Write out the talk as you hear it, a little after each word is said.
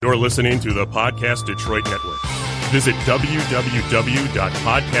You're listening to the Podcast Detroit Network. Visit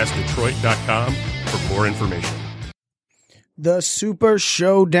www.podcastdetroit.com for more information. The Super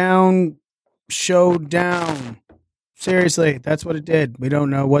Showdown. Seriously, that's what it did. We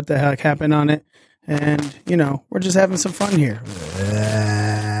don't know what the heck happened on it. And, we're just having some fun here.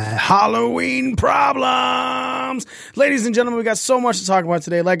 Halloween problems. Ladies and gentlemen, we got so much to talk about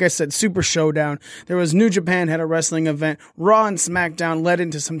today. Like I said, Super Showdown. There was New Japan had a wrestling event. Raw and SmackDown led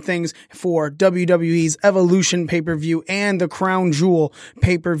into some things for WWE's Evolution pay-per-view and the Crown Jewel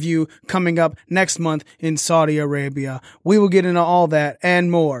pay-per-view coming up next month in Saudi Arabia. We will get into all that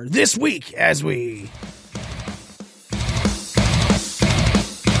and more this week as we...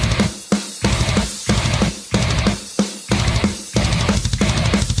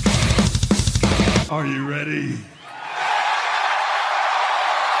 Are you ready?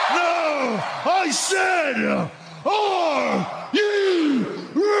 No! I said, are you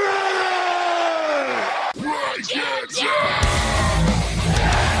ready?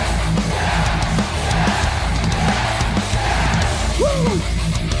 Woo!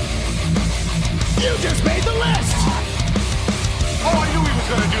 You just made the list! Oh, I knew he was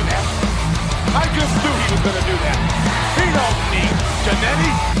gonna do that. I just knew he was gonna do that. He don't need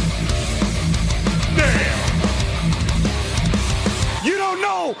Jannetty. Damn! You don't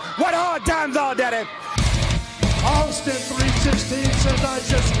know what hard times are, Daddy. Austin 316 says I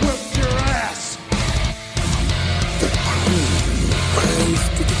just whipped your ass. The cream rise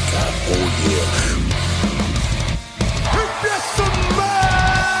to the top, oh yeah. If that's some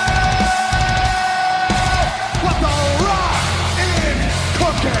man with the rock in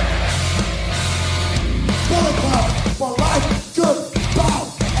cooking. Bulletproof for life, good bout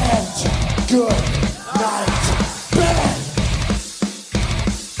and good.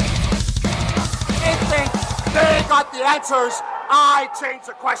 They got the answers. I change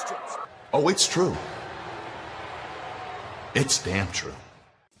the questions. Oh, it's true. It's damn true.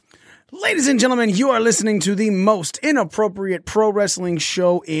 Ladies and gentlemen, you are listening to the most inappropriate pro wrestling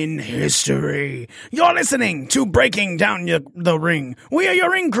show in history. You're listening to Breaking Down the Ring. We are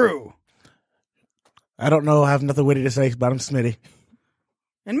your ring crew. I don't know. I have nothing witty to say, but I'm Smitty.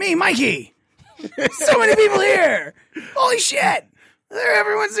 And me, Mikey. So many people here. Holy shit.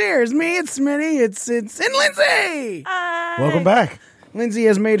 Everyone's here. It's me, it's Smitty, and Lindsay. Welcome back. Lindsay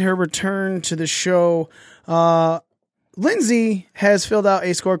has made her return to the show. Lindsay has filled out a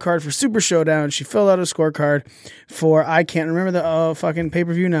scorecard for Super Showdown. She filled out a scorecard for, I can't remember the fucking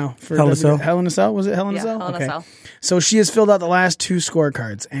pay-per-view now. For Hell in a Cell. Hell in a Cell? Was it Hell in a Cell? Hell in a Cell. So she has filled out the last two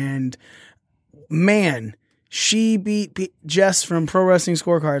scorecards. And man, she beat Jess from Pro Wrestling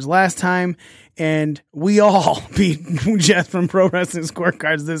Scorecards last time. And we all beat Jess from Pro Wrestling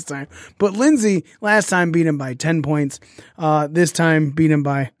Scorecards this time. But Lindsay last time beat him by 10 points. This time beat him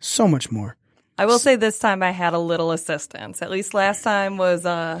by so much more. I will say this time I had a little assistance. At least last time was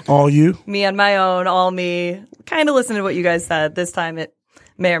all you, me on my own, all me. Kind of listened to what you guys said. This time it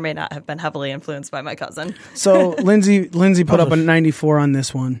may or may not have been heavily influenced by my cousin. So Lindsay put up a 94 on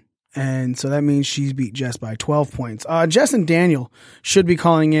this one. And so that means she's beat Jess by 12 points. Jess and Daniel should be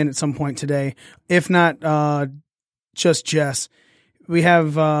calling in at some point today. If not, just Jess. We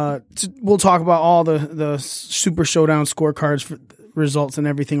have, we'll talk about all the Super Showdown scorecards for results and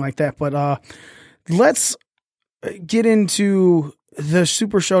everything like that. But, let's get into the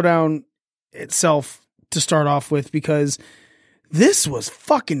Super Showdown itself to start off with, because this was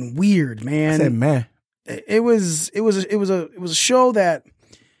fucking weird, man. I said, man. It was a show that,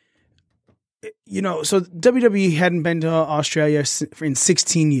 so WWE hadn't been to Australia in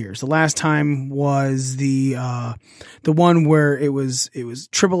 16 years. The last time was the one where it was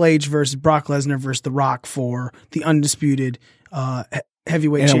Triple H versus Brock Lesnar versus The Rock for the undisputed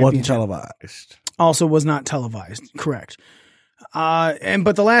heavyweight championship. And it wasn't televised. Also was not televised. Correct.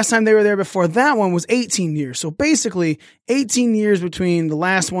 But the last time they were there before that one was 18 years. So basically 18 years between the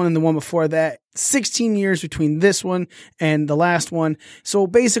last one and the one before that, 16 years between this one and the last one. So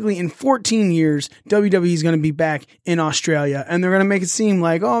basically in 14 years, WWE is going to be back in Australia, and they're going to make it seem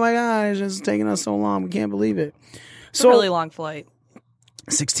like, oh my God, it's just taking us so long. We can't believe it. It's a really long flight.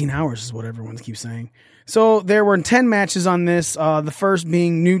 16 hours is what everyone keeps saying. So there were 10 matches on this. The first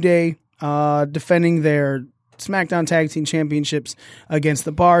being New Day, defending their SmackDown Tag Team Championships against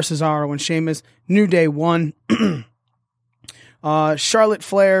The Bar, Cesaro, and Sheamus. New Day won. Charlotte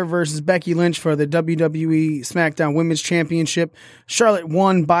Flair versus Becky Lynch for the WWE SmackDown Women's Championship. Charlotte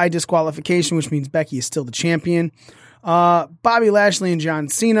won by disqualification, which means Becky is still the champion. Bobby Lashley and John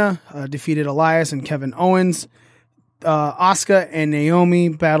Cena defeated Elias and Kevin Owens. Asuka and Naomi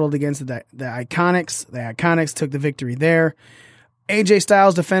battled against the Iconics. The Iconics took the victory there. AJ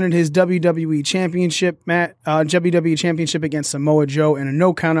Styles defended his WWE Championship against Samoa Joe in a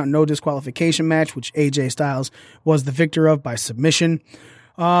no countout, no disqualification match, which AJ Styles was the victor of by submission.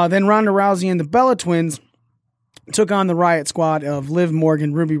 Then Ronda Rousey and the Bella Twins took on the Riot Squad of Liv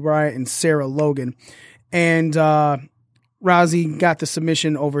Morgan, Ruby Riott, and Sarah Logan. And Rousey got the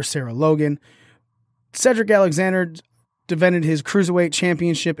submission over Sarah Logan. Cedric Alexander defended his Cruiserweight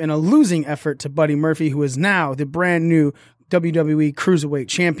Championship in a losing effort to Buddy Murphy, who is now the brand new WWE Cruiserweight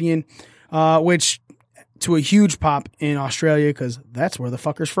Champion, which to a huge pop in Australia because that's where the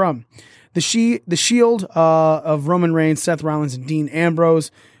fucker's from. The Shield of Roman Reigns, Seth Rollins, and Dean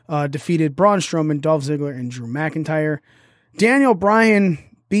Ambrose defeated Braun Strowman, Dolph Ziggler, and Drew McIntyre. Daniel Bryan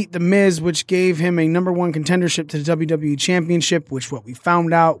beat The Miz, which gave him a number one contendership to the WWE Championship, which what we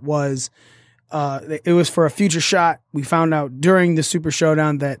found out was it was for a future shot. We found out during the Super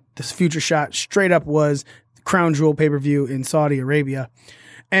Showdown that this future shot straight up was the Crown Jewel pay-per-view in Saudi Arabia.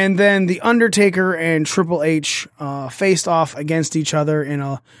 And then The Undertaker and Triple H faced off against each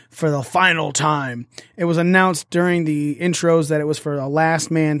other for the final time. It was announced during the intros that it was for a last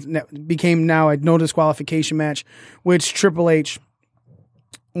man, that became now a no disqualification match, which Triple H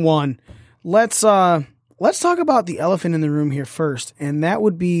won. Let's talk about the elephant in the room here first, and that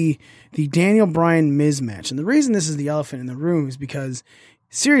would be the Daniel Bryan Miz match. And the reason this is the elephant in the room is because,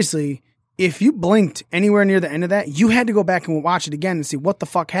 seriously, if you blinked anywhere near the end of that, you had to go back and watch it again and see what the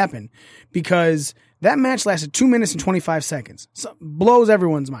fuck happened, because that match lasted 2 minutes and 25 seconds. So, blows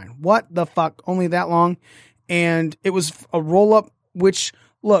everyone's mind. What the fuck? Only that long? And it was a roll-up, which,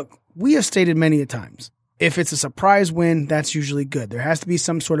 look, we have stated many a times, if it's a surprise win, that's usually good. There has to be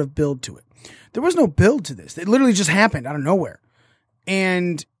some sort of build to it. There was no build to this. It literally just happened out of nowhere.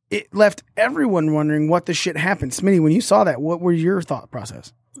 And it left everyone wondering what the shit happened. Smitty, when you saw that, what were your thought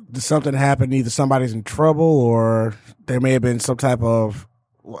process? Did something happen? Either somebody's in trouble or there may have been some type of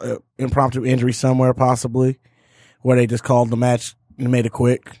impromptu injury somewhere, possibly, where they just called the match and made it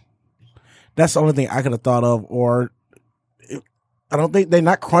quick. That's the only thing I could have thought of. Or I don't think they're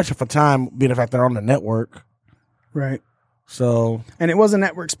not crunching for time, being the fact they're on the network. Right. So, and it was a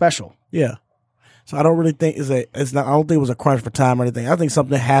network special. Yeah. So I don't really think I don't think it was a crunch for time or anything. I think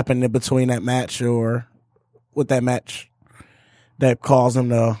something happened in between that match or with that match that caused them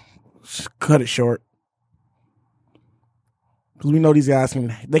to cut it short. Because we know these guys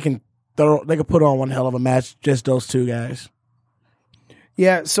they can put on one hell of a match, just those two guys.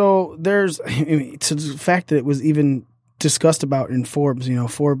 Yeah, so there's to the fact that it was even discussed about in Forbes,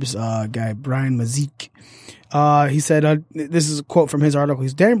 Forbes guy Brian Mazik. He said, this is a quote from his article.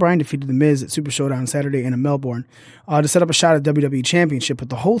 Daniel Bryan defeated The Miz at Super Showdown Saturday in Melbourne to set up a shot at WWE Championship, but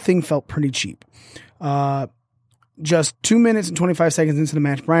the whole thing felt pretty cheap. Just 2 minutes and 25 seconds into the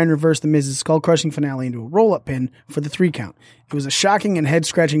match, Bryan reversed The Miz's skull-crushing finale into a roll-up pin for the 3 count. It was a shocking and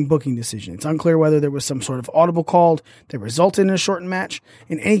head-scratching booking decision. It's unclear whether there was some sort of audible called that resulted in a shortened match.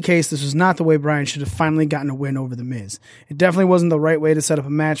 In any case, this was not the way Bryan should have finally gotten a win over The Miz. It definitely wasn't the right way to set up a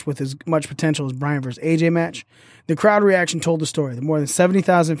match with as much potential as Bryan vs. AJ match. The crowd reaction told the story. The more than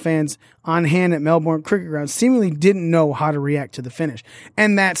 70,000 fans on hand at Melbourne Cricket Ground seemingly didn't know how to react to the finish.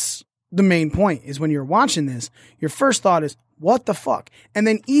 And that's the main point, is when you're watching this, your first thought is, what the fuck? And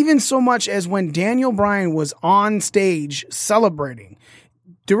then even so much as when Daniel Bryan was on stage celebrating,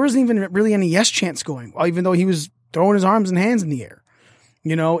 there wasn't even really any yes chants going, even though he was throwing his arms and hands in the air.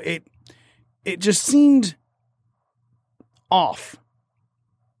 It just seemed off.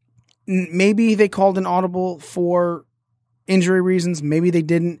 Maybe they called an audible for injury reasons. Maybe they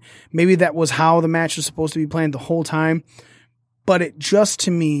didn't. Maybe that was how the match was supposed to be planned the whole time. But it just,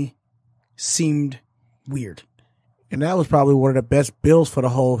 to me, seemed weird. And that was probably one of the best builds for the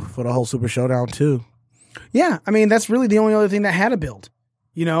whole Super Showdown too. Yeah, I mean that's really the only other thing that had a build.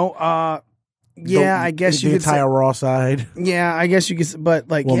 I guess you could entire say, Raw side. Yeah, I guess you could, but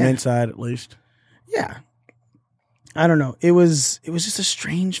men's side at least. Yeah, I don't know. It was just a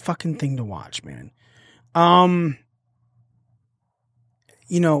strange fucking thing to watch, man. When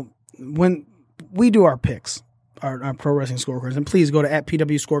we do our picks, our pro wrestling scorecards, and please go to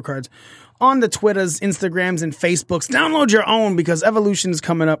 @PW Scorecards on the Twitters, Instagrams, and Facebooks. Download your own, because Evolution is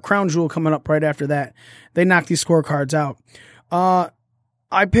coming up, Crown Jewel coming up right after that. They knocked these scorecards out.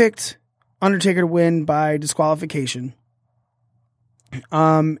 I picked Undertaker to win by disqualification.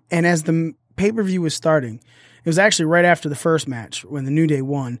 And as the pay-per-view was starting, it was actually right after the first match when the New Day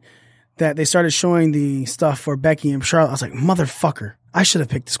won that they started showing the stuff for Becky and Charlotte. I was like, motherfucker, I should have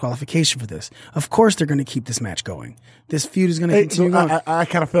picked disqualification for this. Of course they're going to keep this match going. This feud is going to continue going. I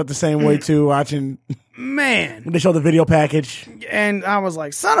kind of felt the same way too, watching. Man. When they showed the video package. And I was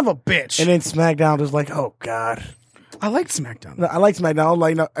like, son of a bitch. And then SmackDown was like, oh God. I liked SmackDown. No, I like SmackDown.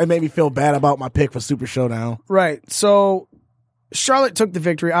 Like, no, it made me feel bad about my pick for Super Showdown. Right. So Charlotte took the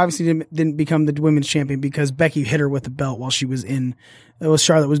victory. Obviously didn't become the women's champion because Becky hit her with the belt while she was in. It was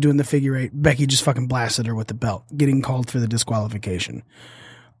Charlotte was doing the figure eight. Becky just fucking blasted her with the belt, getting called for the disqualification.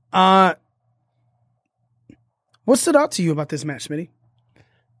 What stood out to you about this match, Smitty?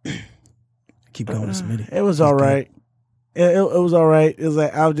 Keep going, Smitty. It was all right. It was all right. It was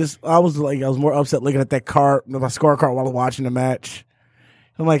like I was more upset looking at that card, my scorecard while I was watching the match.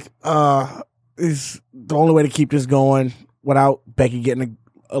 I'm like, is the only way to keep this going without Becky getting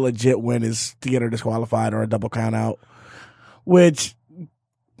a legit win is to get her disqualified or a double count out, which,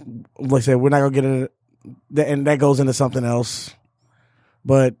 like I said, we're not gonna get into, and that goes into something else.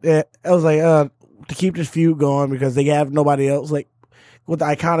 But I was like, to keep this feud going because they have nobody else. Like with the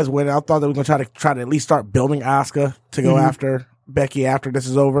Iconics win, I thought they were gonna try to at least start building Asuka to go after Becky after this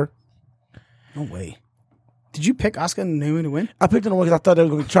is over. No way. Did you pick Asuka and Naomi to win? I picked them because I thought they were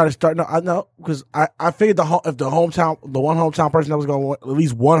going to try to start. No, because I figured if the one hometown person that was going to win, at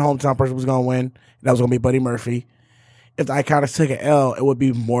least one hometown person was going to win, that was going to be Buddy Murphy. If the Iconics took an L, it would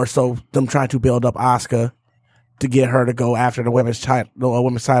be more so them trying to build up Asuka to get her to go after the women's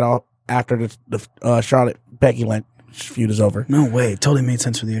title after the Charlotte Becky Lynch feud is over. No way. It totally made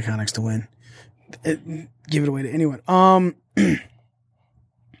sense for the Iconics to win. Give it away to anyone.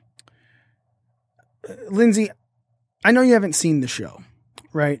 Lindsay, I know you haven't seen the show,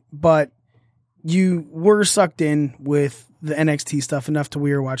 right? But you were sucked in with the NXT stuff enough to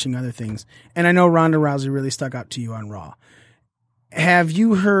we were watching other things. And I know Ronda Rousey really stuck out to you on Raw. Have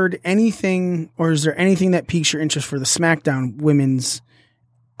you heard anything, or is there anything that piques your interest for the SmackDown women's?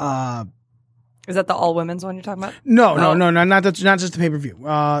 Is that the all women's one you're talking about? No, not just the pay per view.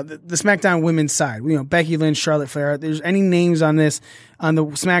 The SmackDown women's side, Becky Lynch, Charlotte Flair. There's any names on the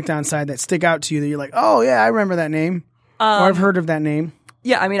SmackDown side that stick out to you that you're like, oh yeah, I remember that name, or I've heard of that name.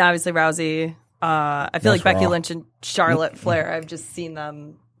 Yeah, I mean, obviously Rousey. I feel like Becky Raw. Lynch and Charlotte Flair. I've just seen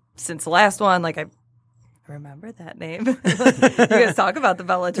them since the last one. Like I remember that name. You guys talk about the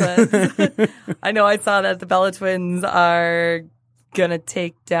Bella Twins. I know I saw that the Bella Twins are gonna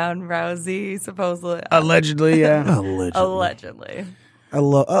take down Rousey, supposedly. Allegedly, yeah. Allegedly. I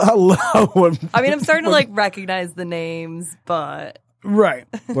love when I mean, I'm starting to recognize the names, but Right.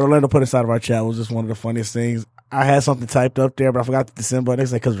 what Orlando put inside of our chat was just one of the funniest things. I had something typed up there, but I forgot the symbol.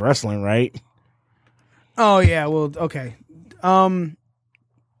 It's like, because wrestling, right? Oh yeah. Well, okay.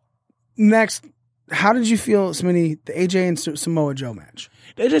 Next, how did you feel, Smitty, the AJ and Samoa Joe match?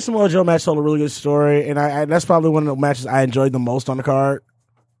 The AJ Samoa Joe match told a really good story, and I that's probably one of the matches I enjoyed the most on the card.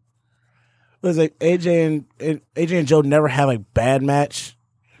 It was like AJ and Joe never have a bad match,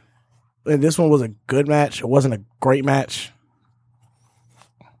 and this one was a good match. It wasn't a great match.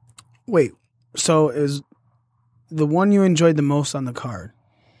 Wait, so is the one you enjoyed the most on the card?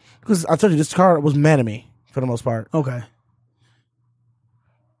 Because I told you this card was mad at me for the most part. Okay.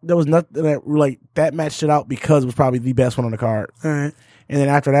 There was nothing that match stood out because it was probably the best one on the card. All right. And then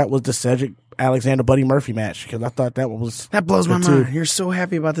after that was the Cedric Alexander Buddy Murphy match, because I thought that one was That blows my good too. mind. You're so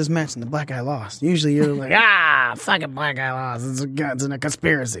happy about this match and the black guy lost. Usually you're like, fucking black guy lost. It's in a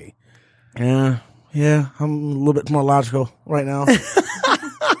conspiracy. Yeah, I'm a little bit more logical right now.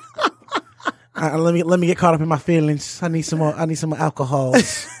 Let me get caught up in my feelings. I need some more alcohol.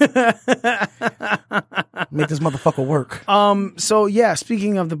 Make this motherfucker work. So yeah,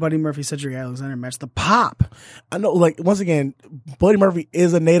 speaking of the Buddy Murphy Cedric Alexander match, the pop. I know, once again, Buddy Murphy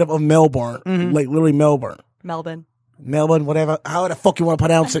is a native of Melbourne, literally Melbourne, whatever. How the fuck you want to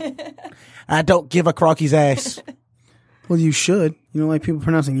pronounce it? I don't give a crocky's ass. Well, you should. You don't like people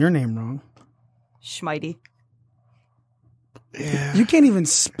pronouncing your name wrong. Schmitey. Yeah. You can't even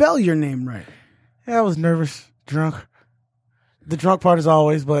spell your name right. Yeah, I was nervous, drunk. The drunk part is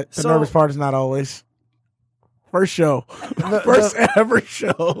always, but the nervous part is not always. First show. First ever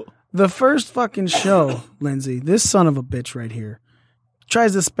show. The first fucking show, Lindsay, this son of a bitch right here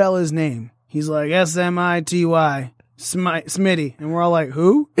tries to spell his name. He's like, Smity, Smitty. And we're all like,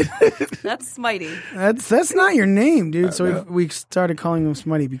 who? That's Smitey. That's not your name, dude. So we started calling him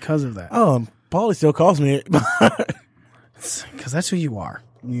Smitty because of that. Oh, Paulie still calls me it. Because that's who you are.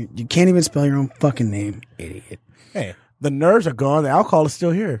 You can't even spell your own fucking name, idiot. Hey, the nerves are gone. The alcohol is still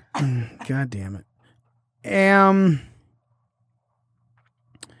here. God damn it.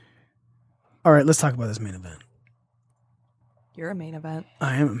 All right, let's talk about this main event. You're a main event.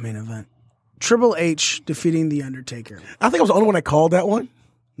 I am a main event. Triple H defeating The Undertaker. I think I was the only one that called that one.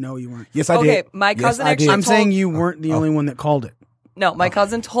 No, you weren't. Yes, I did. Okay, my cousin Yes, I actually did. I'm saying you weren't the only one that called it. No, my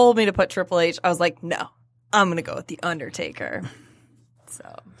cousin told me to put Triple H. I was like, no, I'm going to go with The Undertaker. So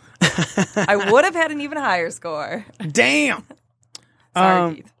I would have had an even higher score. Damn.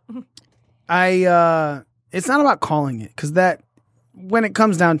 Sorry, Keith. It's not about calling it, because that, when it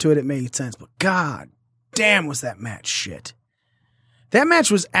comes down to it, it made sense. But god damn, was that match shit. That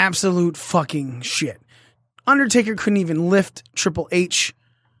match was absolute fucking shit. Undertaker couldn't even lift Triple H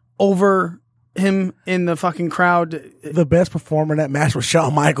over him in the fucking crowd. The best performer in that match was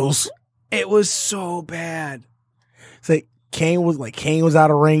Shawn Michaels. It was so bad. It's like Kane was out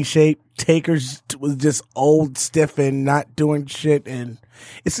of ring shape. Taker's was just old, stiff, and not doing shit. And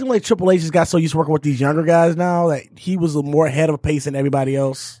it seemed like Triple H just got so used to working with these younger guys now that he was more ahead of a pace than everybody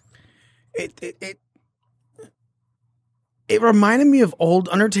else. It reminded me of old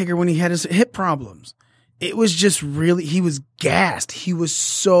Undertaker when he had his hip problems. It was just really, he was gassed. He was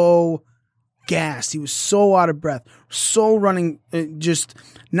so gassed. He was so out of breath, so running, just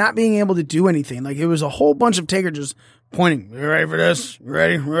not being able to do anything. Like, it was a whole bunch of Taker just pointing. You ready for this? You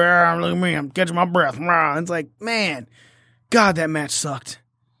ready? Look at me. I'm catching my breath. It's like, man, God, that match sucked.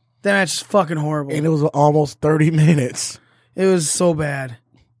 That match is fucking horrible. And it was almost 30 minutes. It was so bad.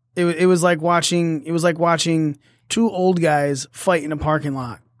 It was like watching two old guys fight in a parking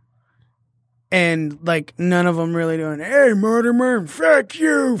lot. And, like, none of them really doing, hey, Mortimer, fuck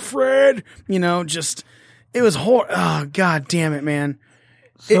you, Fred. You know, just, it was horrible. Oh, God damn it, man.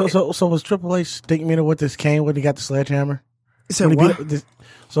 So was Triple H Snake Meter with this Kane when he got the sledgehammer? So what?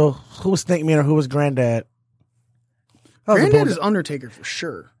 So who was Snake Meter? Who was Granddad? Granddad is Undertaker for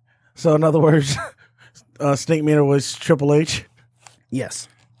sure. So, in other words, Snake Meter was Triple H? Yes.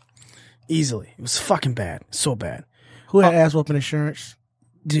 Easily. It was fucking bad. So bad. Who had ass whooping insurance?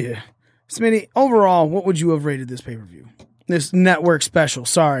 Yeah. Smitty, overall, what would you have rated this pay-per-view? This network special.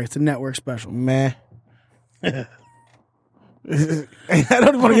 Sorry, it's a network special. Meh. I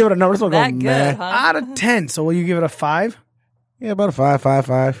don't want to give it a number. It's That going good, meh. huh? Out of 10, so will you give it a 5? Yeah, about a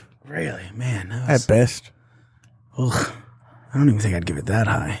 5. Really? Man, that At was, best. ugh, I don't even think I'd give it that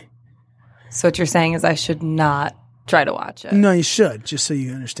high. So what you're saying is I should not try to watch it. No, you should, just so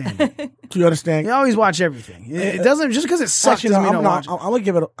you understand it. Do you understand? You always watch everything. It doesn't, just because it sucks Actually, doesn't mean I'm don't watch it. gonna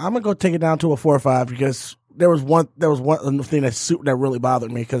give it. I'm gonna go take it down to a 4 or 5 because there was one thing that really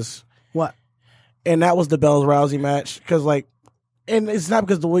bothered me What? and that was the Bellas Rousey match because and it's not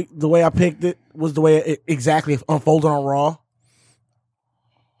because the way I picked it was the way it exactly unfolded on Raw,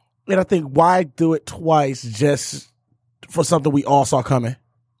 and I think why do it twice just for something we all saw coming?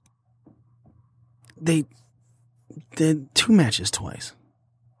 They did 2 matches twice.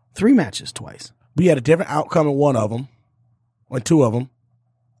 3 matches twice. We had a different outcome in one of them, or 2 of them.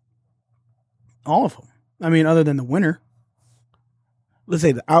 All of them. I mean, other than the winner. Let's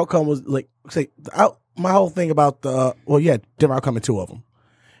say the outcome was my whole thing about different outcome in 2 of them,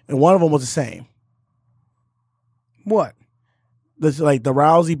 and one of them was the same. What? This like the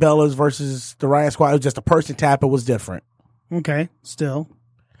Rousey Bellas versus the Riot Squad. It was just a person tap. It was different, Okay, still.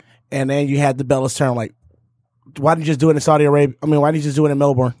 and then you had the Bellas turn like, why didn't you just do it in Saudi Arabia? I mean, why didn't you just do it in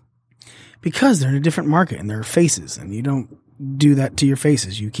Melbourne? Because they're in a different market and they're faces, and you don't do that to your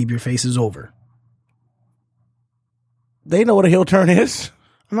faces. You keep your faces over. They know what a heel turn is.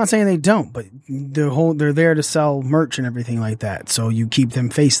 I'm not saying they don't, but they're there to sell merch and everything like that. So you keep them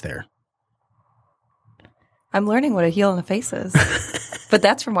face there. I'm learning what a heel in the face is. But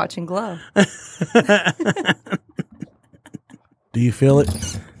that's from watching Glow. Do you feel it?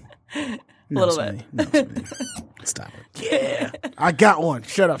 A little bit. No, Smitty. Stop it. Yeah, I got one.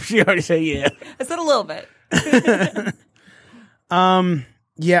 Shut up. She already said yeah. I said a little bit.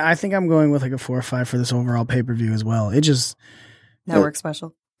 Yeah, I think I'm going with like a 4 or 5 for this overall pay-per-view as well. It just Network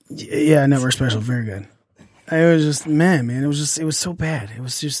special. Yeah, network special, very good. It was just man, it was so bad. It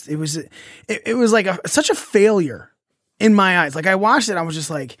was like such a failure in my eyes. Like I watched it, I was just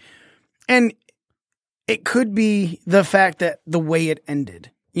like, and it could be the fact that the way it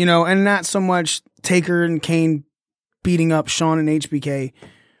ended, you know, and not so much Taker and Kane beating up Shawn and HBK.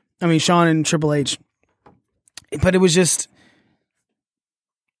 I mean Shawn and Triple H, but it was just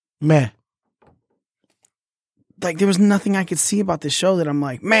Meh. like there was nothing I could see about this show that I'm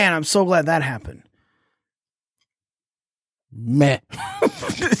like, man, I'm so glad that happened. Meh.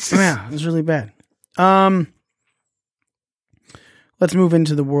 Yeah, it was really bad. Let's move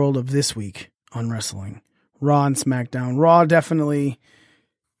into the world of this week on wrestling. Raw and SmackDown. Raw definitely.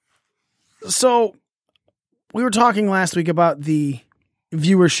 So we were talking last week about the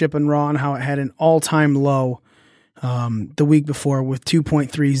viewership in Raw and how it had an all-time low the week before with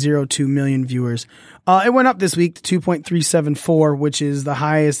 2.302 million viewers. It went up this week to 2.374, which is the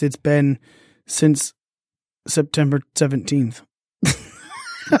highest it's been since September 17th.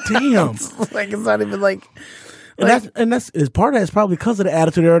 Damn. Like, it's not even like, And that's part of that is probably because of the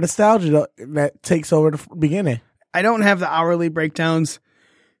attitude or nostalgia that takes over the beginning. I don't have the hourly breakdowns,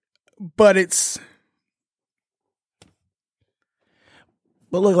 but it's.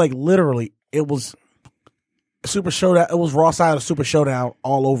 But look, like literally, it was Super Showdown. It was Raw side of Super Showdown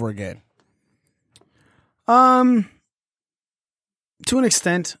all over again. To an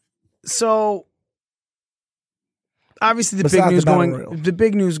extent. So obviously the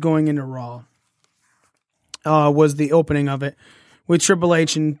big news going into Raw was the opening of it with Triple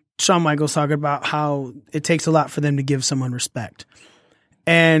H and Shawn Michaels talking about how it takes a lot for them to give someone respect.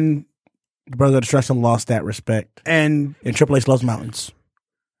 And the Brothers of Destruction lost that respect. And Triple H loves mountains.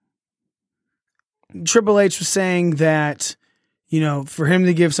 Triple H was saying that, for him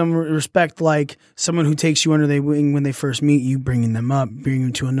to give some respect, like someone who takes you under their wing when they first meet you, bringing them up, bringing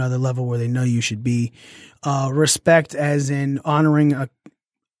them to another level where they know you should be. Respect as in honoring a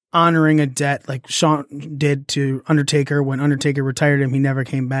debt like Shawn did to Undertaker. When Undertaker retired him, he never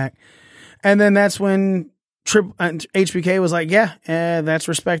came back. And then that's when HBK was like, that's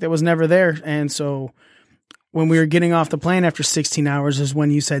respect that was never there. And so when we were getting off the plane after 16 hours is when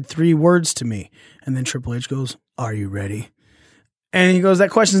you said 3 words to me. And then Triple H goes, "Are you ready?" And he goes, that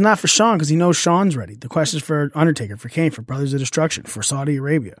question's not for Shawn because he knows Shawn's ready. The question's for Undertaker, for Kane, for Brothers of Destruction, for Saudi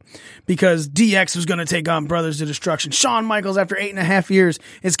Arabia. Because DX was going to take on Brothers of Destruction. Shawn Michaels, after 8.5 years,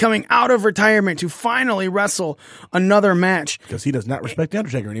 is coming out of retirement to finally wrestle another match. Because he does not respect the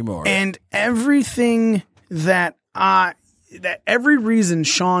Undertaker anymore. And everything that every reason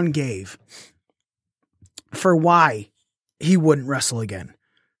Shawn gave for why he wouldn't wrestle again,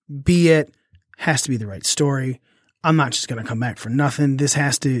 be it, has to be the right story. I'm not just going to come back for nothing. This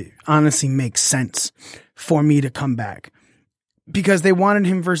has to honestly make sense for me to come back. Because they wanted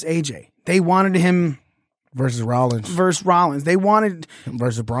him versus AJ. They wanted him versus Rollins. They wanted him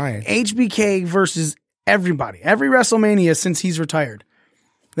versus Bryan. HBK versus everybody. Every WrestleMania since he's retired.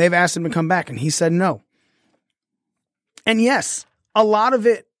 They've asked him to come back and he said no. And yes, a lot of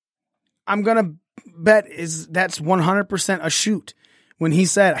it, I'm going to bet that's 100% a shoot. When he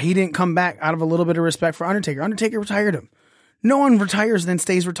said he didn't come back out of a little bit of respect for Undertaker. Undertaker retired him. No one retires then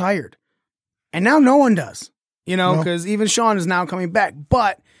stays retired. And now no one does. Because even Shawn is now coming back.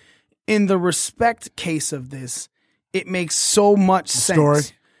 But in the respect case of this, it makes so much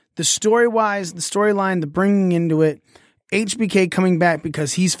sense. The story-wise, the storyline, the bringing into it, HBK coming back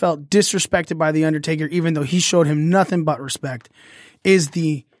because he's felt disrespected by The Undertaker, even though he showed him nothing but respect, is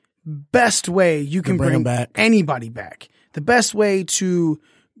the best way you can bring anybody back. The best way to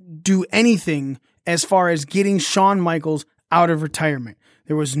do anything as far as getting Shawn Michaels out of retirement.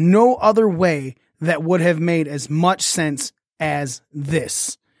 There was no other way that would have made as much sense as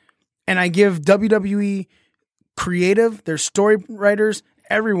this. And I give WWE creative, their story writers,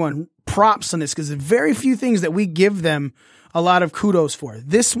 everyone props on this because there's very few things that we give them a lot of kudos for.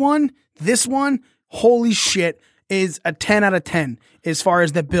 This one, holy shit, is a 10 out of 10 as far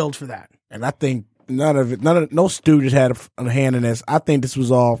as the build for that. And I think no stooges had a hand in this. I think this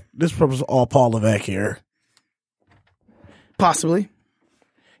was all Paul Levesque here. Possibly.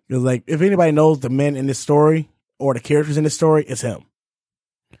 Because like if anybody knows the men in this story or the characters in this story, it's him.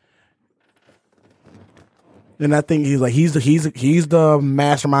 And I think he's the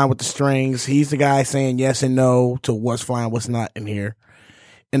mastermind with the strings. He's the guy saying yes and no to what's flying, what's not in here.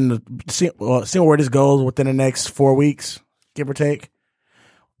 And seeing where this goes within the next 4 weeks, give or take.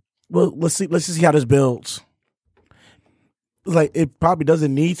 Well, let's see how this builds. Like it probably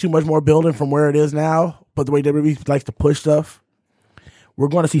doesn't need too much more building from where it is now, but the way WWE likes to push stuff, we're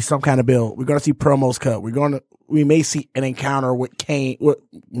going to see some kind of build. We're going to see promos cut. We may see an encounter with Kane, with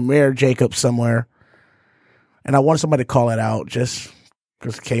Mayor Jacobs somewhere, and I want somebody to call it out just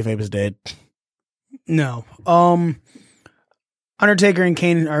because kayfabe is dead. No, Undertaker and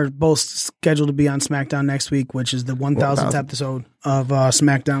Kane are both scheduled to be on SmackDown next week, which is the 1000th episode of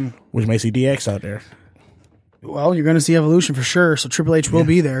SmackDown. Which may see DX out there. Well, you're going to see Evolution for sure, so Triple H will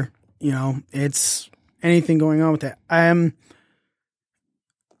be there. It's anything going on with that.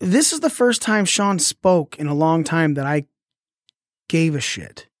 This is the first time Shawn spoke in a long time that I gave a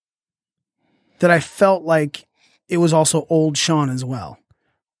shit. That I felt like it was also old Shawn as well.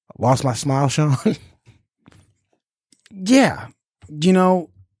 Lost my smile, Shawn? Yeah.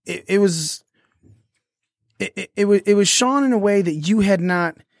 It was Shawn in a way that you had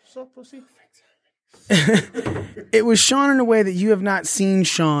not. It was Shawn in a way that you have not seen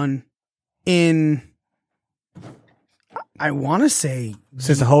Shawn in. I want to say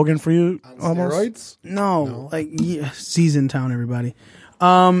since the Hogan feud, almost. Steroids? No, like season town, everybody.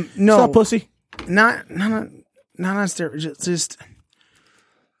 No, stop pussy. Not on steroids. Just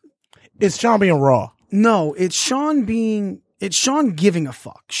it's Shawn being raw. No, it's Sean giving a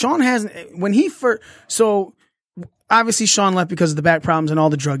fuck. Sean hasn't, when he first, so obviously Sean left because of the back problems and all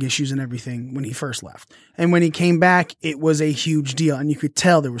the drug issues and everything when he first left. And when he came back, it was a huge deal. And you could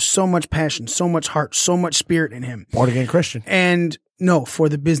tell there was so much passion, so much heart, so much spirit in him. Born again Christian. And no, for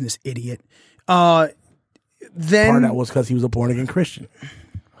the business, idiot. Then Part of that was because he was a born again Christian.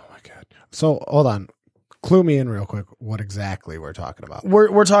 Oh my God. So hold on. Clue me in real quick what exactly we're talking about.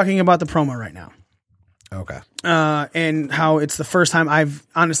 we're talking about the promo right now. Okay. And how it's the first time I've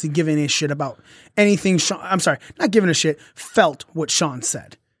honestly given a shit about anything I'm sorry, not giving a shit, felt what Sean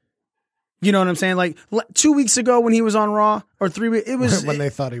said. You know what I'm saying? Like 2 weeks ago when he was on Raw, or 3 weeks, it was when they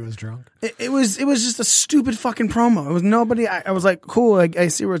thought he was drunk. It was just a stupid fucking promo. It was nobody. I was like, cool, I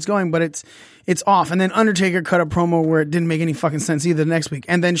see where it's going, but it's off. And then Undertaker cut a promo where it didn't make any fucking sense either the next week.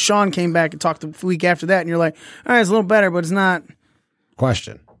 And then Sean came back and talked the week after that, and you're like, all right, it's a little better, but it's not.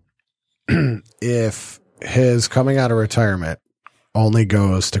 Question. If his coming out of retirement only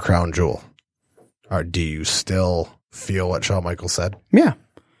goes to Crown Jewel, or do you still feel what Shawn Michaels said? Yeah.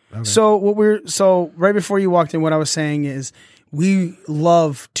 Okay. So right before you walked in, what I was saying is we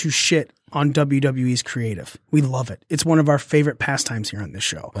love to shit on WWE's creative. We love it. It's one of our favorite pastimes here on this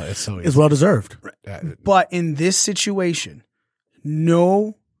show. But it's well deserved. But in this situation,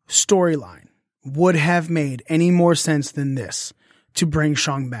 no storyline would have made any more sense than this to bring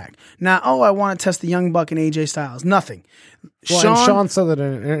Sean back. Now, I want to test the Young Buck and AJ Styles. Nothing. Well, Sean said that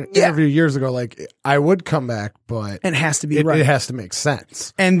in an interview years ago, like, I would come back, but it has to be right. It has to make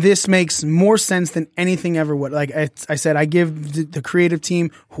sense. And this makes more sense than anything ever would. Like I said, I give the creative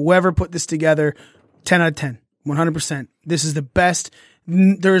team, whoever put this together, 10 out of 10, 100%. This is the best.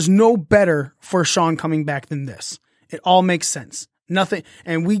 There is no better for Sean coming back than this. It all makes sense. Nothing.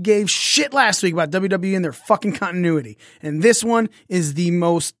 And we gave shit last week about WWE and their fucking continuity. And this one is the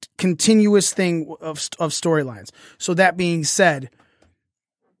most continuous thing of storylines. So that being said,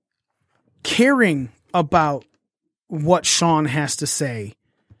 caring about what Sean has to say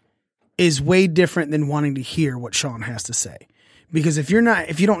is way different than wanting to hear what Sean has to say. Because if you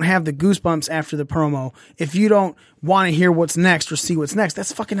don't have the goosebumps after the promo, if you don't want to hear what's next or see what's next,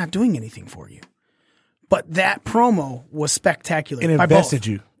 that's fucking not doing anything for you. But that promo was spectacular. It invested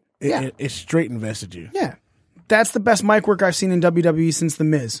you. It straight invested you. Yeah. That's the best mic work I've seen in WWE since The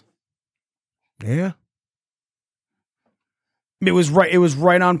Miz. Yeah. It was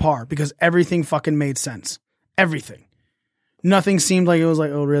right on par because everything fucking made sense. Everything. Nothing seemed like it was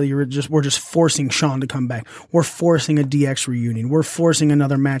like, oh, really? We're just forcing Sean to come back. We're forcing a DX reunion. We're forcing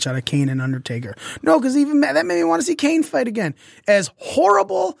another match out of Kane and Undertaker. No, because even that made me want to see Kane fight again. As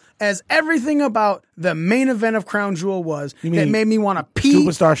horrible as everything about the main event of Crown Jewel was, that made me want to pee.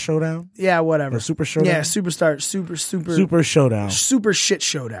 Superstar Showdown? Yeah, whatever. Or Super Showdown? Yeah, Super Showdown. Super shit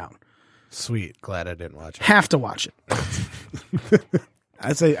showdown. Sweet. Glad I didn't watch it. Have to watch it.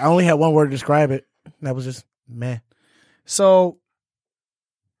 I'd say I only had one word to describe it. That was just meh. So,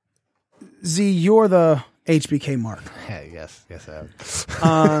 Z, you're the HBK mark. Hey, yes, I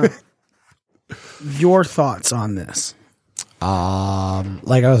have. Your thoughts on this?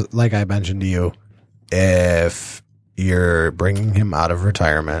 Like I mentioned to you, if you're bringing him out of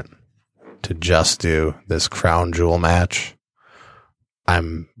retirement to just do this Crown Jewel match,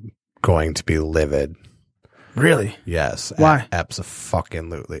 I'm going to be livid. Really? Yes. Why?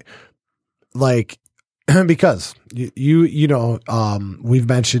 Abso-fucking-lutely. Like, because you know, we've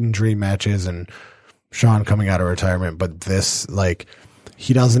mentioned dream matches and Sean coming out of retirement, but this, like,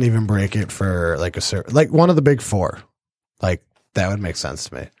 he doesn't even break it for like one of the big four. Like, that would make sense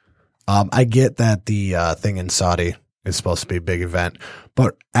to me. I get that the thing in Saudi is supposed to be a big event,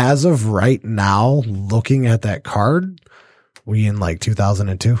 but as of right now, looking at that card, we in like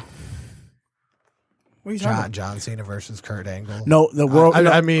 2002. What are you talking about? John Cena versus Kurt Angle. No, the world.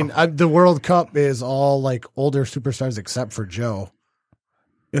 The World Cup is all like older superstars except for Joe.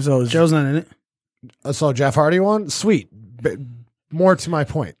 So Joe's not in it. So Jeff Hardy won. Sweet. But more to my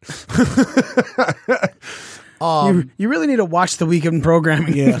point. You really need to watch the weekend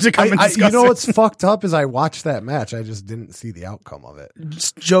programming to come and discuss you know it. what's fucked up is I watched that match. I just didn't see the outcome of it.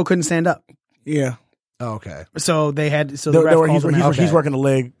 Joe couldn't stand up. Yeah. Oh, okay. So they had. So the ref called him out. He's working the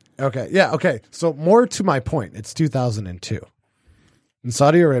leg. Okay. Yeah. Okay. So more to my point, it's 2002. In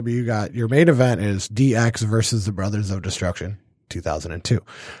Saudi Arabia, you got your main event is DX versus the Brothers of Destruction, 2002.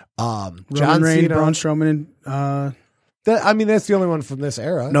 John John Cena, Cena, Braun Strowman, and that's the only one from this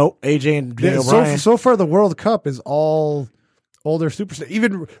era. Nope. AJ and Daniel Bryan. So far, the World Cup is all older superstars.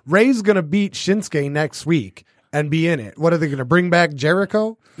 Even Ray's going to beat Shinsuke next week, and be in it. What are they going to bring back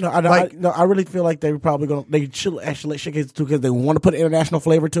Jericho? No, I really feel like they should actually let showcase too, because they want to put international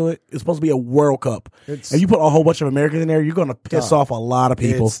flavor to it. It's supposed to be a World Cup. And you put a whole bunch of Americans in there, you're going to piss off a lot of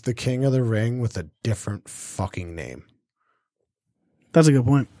people. It's the King of the Ring with a different fucking name. That's a good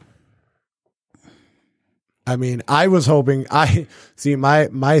point. I mean, I was hoping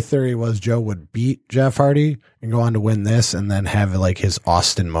my theory was Joe would beat Jeff Hardy and go on to win this and then have like his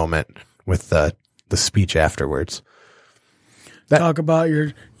Austin moment with the speech afterwards. Talk about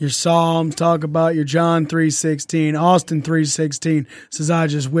your Psalms, talk about your John 3:16, Austin 3:16 says I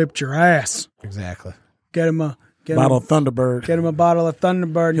just whipped your ass. Exactly. Get him a bottle of Thunderbird. Get him a bottle of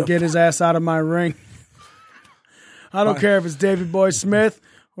Thunderbird and get his ass out of my ring. I don't care if it's David Boy Smith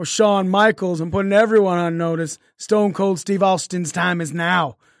or Shawn Michaels. I'm putting everyone on notice. Stone Cold Steve Austin's time is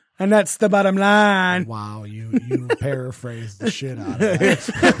now. And that's the bottom line. Wow, you paraphrased the shit out of it.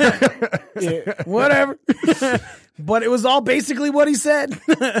 Yeah, whatever. But it was all basically what he said.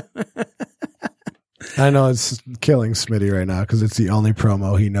 I know it's killing Smitty right now because it's the only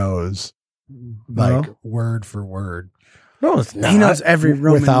promo he knows, like word for word. No, it's not. He knows every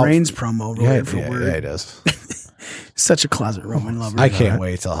Roman Reigns promo word for word. Yeah, he does. Such a closet Roman lover. I can't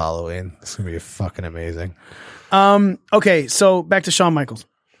wait till Halloween. It's gonna be fucking amazing. Okay, so back to Shawn Michaels.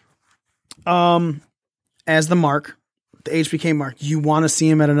 As the mark, the HBK mark, you want to see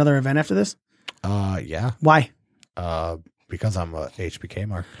him at another event after this? Yeah. Why? Because I'm a HBK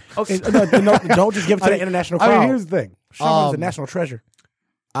mark. Okay, no, don't just give it to the international crowd. I mean, here's the thing. Shawn is a national treasure.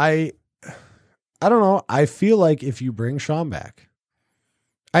 I don't know. I feel like if you bring Shawn back,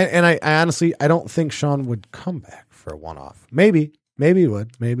 I honestly, I don't think Shawn would come back for a one-off. Maybe he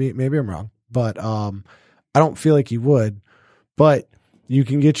would. Maybe I'm wrong. But I don't feel like he would. But you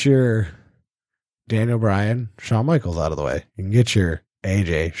can get your Daniel Bryan, Shawn Michaels out of the way. You can get your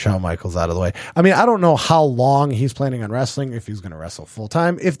AJ, Shawn Michaels out of the way. I mean, I don't know how long he's planning on wrestling, if he's going to wrestle full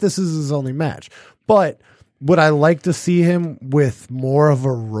time, if this is his only match. But would I like to see him with more of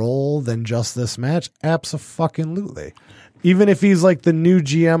a role than just this match? Abso-fucking-lutely. Even if he's like the new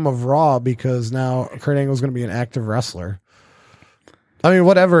GM of Raw, because now Kurt Angle's going to be an active wrestler. I mean,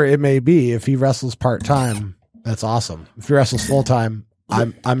 whatever it may be, if he wrestles part time, that's awesome. If he wrestles full time,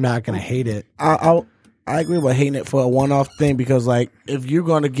 I'm not going to hate it. I agree with hating it for a one-off thing, because like if you're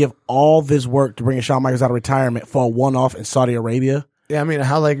going to give all this work to bring Shawn Michaels out of retirement for a one-off in Saudi Arabia, yeah, I mean,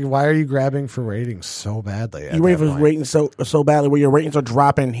 why are you grabbing for ratings so badly? You rate for ratings so badly, where your ratings are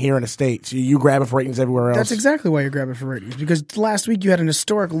dropping here in the States. You grabbing for ratings everywhere else. That's exactly why you're grabbing for ratings, because last week you had an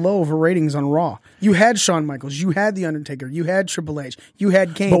historic low for ratings on Raw. You had Shawn Michaels, you had The Undertaker, you had Triple H, you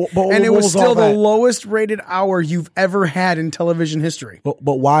had Kane, and it was still the lowest rated hour you've ever had in television history. But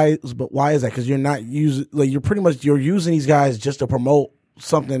why is that? Because you're not using, like, you're using these guys just to promote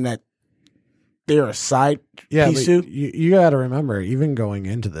something that they're a side piece to. You got to remember, even going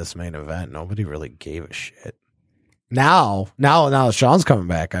into this main event, nobody really gave a shit. Now Shawn's coming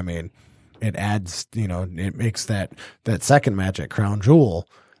back. I mean, it adds, it makes that second match at Crown Jewel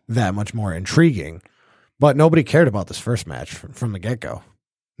that much more intriguing. But nobody cared about this first match from the get-go.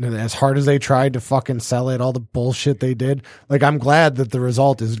 As hard as they tried to fucking sell it, all the bullshit they did, like, I'm glad that the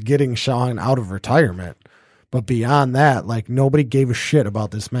result is getting Shawn out of retirement. But beyond that, like, nobody gave a shit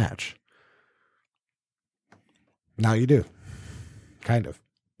about this match. Now you do, kind of.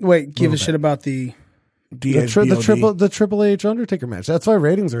 Wait, give a shit about the Triple H Undertaker match. That's why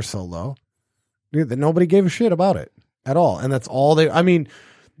ratings are so low. Dude, nobody gave a shit about it at all, and that's all they. I mean,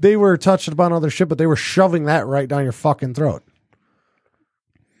 they were touched upon other shit, but they were shoving that right down your fucking throat.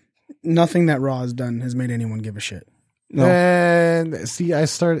 Nothing that Raw has done has made anyone give a shit. No. And see, I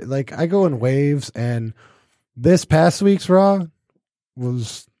go in waves, and this past week's Raw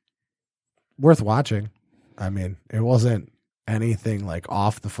was worth watching. I mean, it wasn't anything like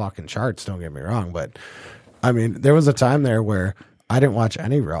off the fucking charts, don't get me wrong, but I mean, there was a time there where I didn't watch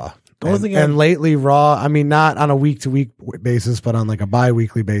any Raw. And lately Raw, I mean, not on a week-to-week basis, but on like a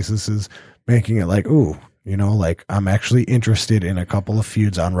bi-weekly basis, is making it like, ooh, like I'm actually interested in a couple of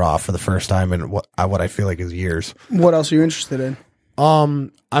feuds on Raw for the first time in what I feel like is years. What else are you interested in?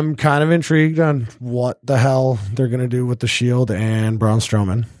 I'm kind of intrigued on what the hell they're going to do with the Shield and Braun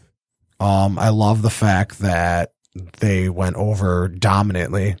Strowman. I love the fact that they went over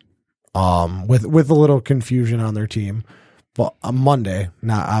dominantly, with a little confusion on their team, but on Monday,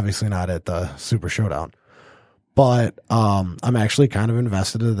 obviously not at the Super Showdown, but I'm actually kind of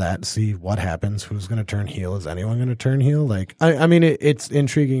invested in that. See what happens. Who's going to turn heel? Is anyone going to turn heel? Like, I mean, it's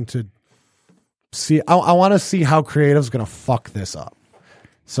intriguing to see. I want to see how creative's going to fuck this up.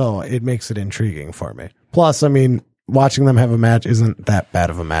 So it makes it intriguing for me. Plus, I mean, watching them have a match isn't that bad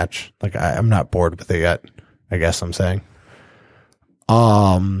of a match. Like, I'm not bored with it yet. I guess I'm saying.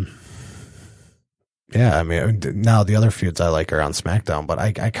 Yeah, I mean, now the other feuds I like are on SmackDown, but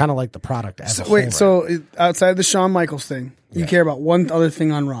I kind of like the product as a whole. Wait, so outside the Shawn Michaels thing, you care about one other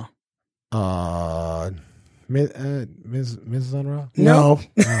thing on Raw? Miz on Raw? No.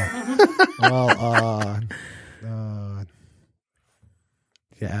 Well,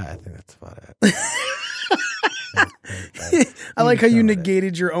 yeah, I think that's about it. I like how you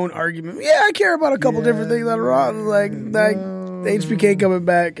negated your own argument. Yeah, I care about a couple different things on Raw, like HBK coming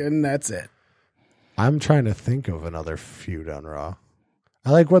back, and that's it. I'm trying to think of another feud on Raw.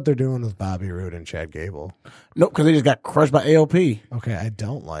 I like what they're doing with Bobby Roode and Chad Gable. Nope, because they just got crushed by AOP. Okay, I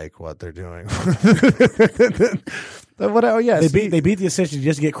don't like what they're doing. They beat the Ascension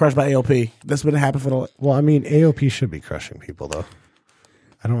just to get crushed by AOP. That's been happening for the. Well, I mean, AOP should be crushing people though.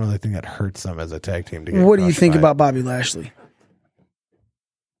 I don't really think that hurts them as a tag team to get. What do you think about Bobby Lashley?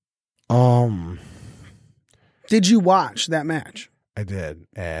 Did you watch that match? I did,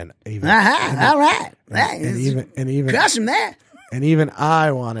 and even all right, and even crush him there. And even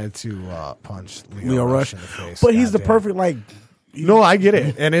I wanted to punch Leo Rush in the face, but he's the perfect like. No, I get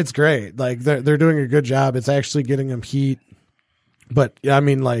it, and it's great. Like they're doing a good job. It's actually getting him heat. But I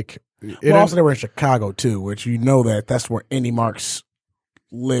mean, like, also they were in Chicago too, which that's where Indy Marks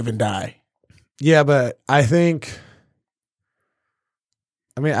live and die. Yeah, but I don't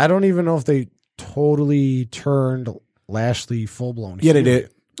even know if they totally turned Lashley full blown. Yeah, they did.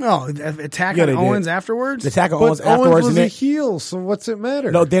 Oh, attack on Owens afterwards? The attack on but Owens afterwards. Was a heel, so what's it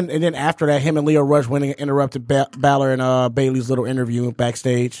matter? No, then after that, him and Leo Rush went and interrupted Balor and Bayley's little interview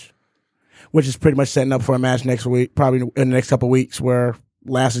backstage, which is pretty much setting up for a match next week, probably in the next couple of weeks, where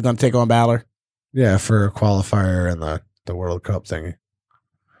Lashley's going to take on Balor. Yeah, for a qualifier in the World Cup thingy.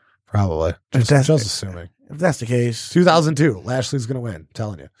 Probably. Just assuming. If that's the case. 2002, Lashley's going to win. I'm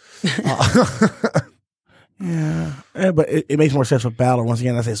telling you. Yeah, but it makes more sense with Balor. Once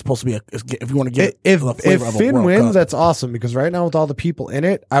again, I say it's supposed to be if you want to get if World Finn wins, Cup. that's awesome because right now with all the people in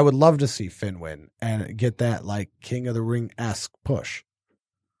it, I would love to see Finn win and get that like King of the Ring-esque push.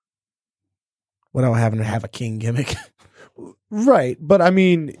 Without having to have a king gimmick, right? But I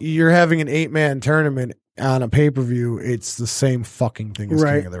mean, you're having an 8-man tournament on a pay-per-view. It's the same fucking thing as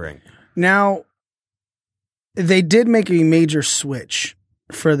King of the Ring. Now, they did make a major switch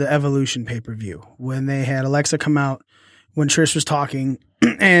for the Evolution pay-per-view when they had Alexa come out when Trish was talking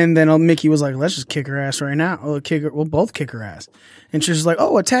and then Mickey was like, let's just kick her ass right now. We'll both kick her ass. And Trish was like,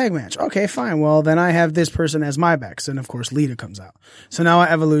 oh, a tag match. Okay, fine. Well, then I have this person as my backs. And of course, Lita comes out. So now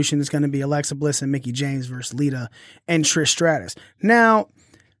at Evolution is going to be Alexa Bliss and Mickie James versus Lita and Trish Stratus. Now,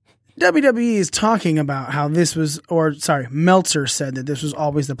 WWE is talking about how Meltzer said that this was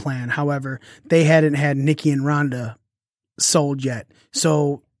always the plan. However, they hadn't had Nikki and Ronda sold yet.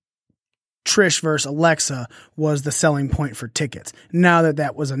 So Trish versus Alexa was the selling point for tickets. Now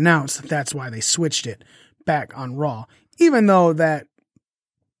that was announced, that's why they switched it back on Raw. Even though that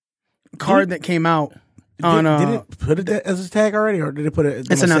card that came out on... Did it put it as a tag already, or did it put it...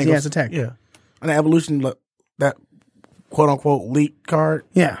 It's announced, yeah, it's a tag. Yeah. On the Evolution, that quote-unquote leaked card?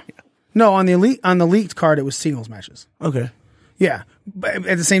 Yeah. No, on the leaked card, it was singles matches. Okay. Yeah. But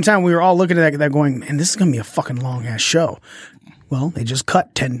at the same time, we were all looking at that going, man, this is going to be a fucking long-ass show. Well, they just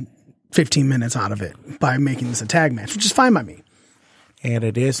cut 10, 15 minutes out of it by making this a tag match, which is fine by me. And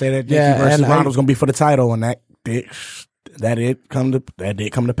they did say that Nikki versus Ronda was going to be for the title, and that did come to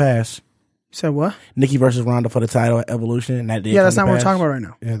pass. You said what? Nikki versus Ronda for the title at Evolution, and that did that's not what we're talking about right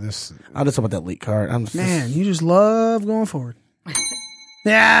now. Yeah, I'll just talk about that leak card. You just love going forward.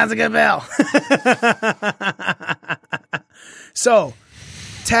 Yeah, that's a good bell. So,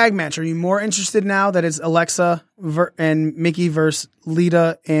 tag match. Are you more interested now that it's Alexa and Mickey versus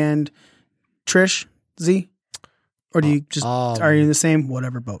Lita and Trish, Z? Or do you just, are you in the same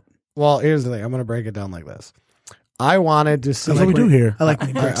whatever boat? Well, here's the thing. I'm going to break it down like this. I wanted to see... That's what we do here. I like when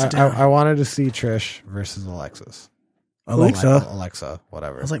he breaks it down. I wanted to see Trish versus Alexa,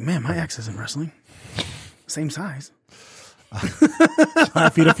 whatever. I was like, man, my ex isn't wrestling. Same size.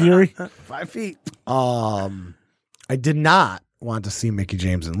 5 feet of fury? 5 feet. I did not want to see Mickie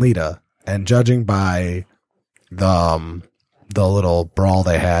James and Lita, and judging by the little brawl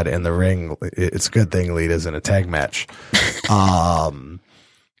they had in the ring, it's a good thing Lita's in a tag match.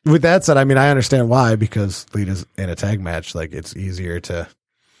 With that said, I mean, I understand why, because Lita's in a tag match. Like, it's easier to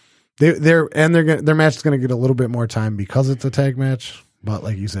their match is going to get a little bit more time because it's a tag match. But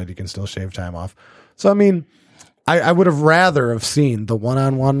like you said, you can still shave time off. So I mean, I would have rather have seen the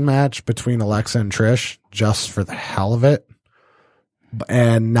 1-on-1 match between Alexa and Trish just for the hell of it.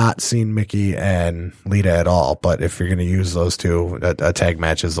 and not seen Mickey and Lita at all. But if you're going to use those two, a tag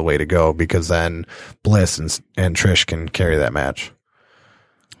match is the way to go, because then Bliss and Trish can carry that match.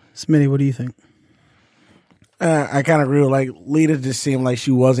 Smitty, what do you think? I kind of agree. Like Lita just seemed like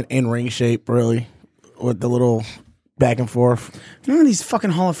she wasn't in ring shape, really, with the little back and forth. None of these fucking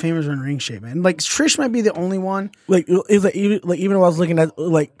Hall of Famers are in ring shape, man. Like Trish might be the only one. Like it's like even when I was looking at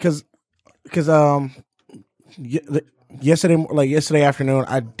because yesterday afternoon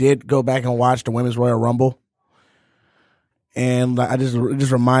I did go back and watch the Women's Royal Rumble, and it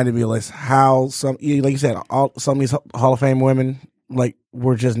just reminded me like how some, like you said, some of these Hall of Fame women like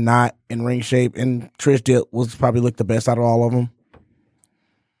were just not in ring shape, and Trish was probably looked the best out of all of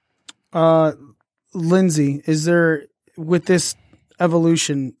them. Lindsay, is there, with this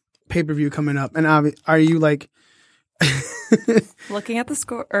Evolution pay-per-view coming up, and are you like Looking at the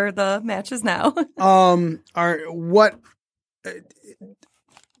score or the matches now?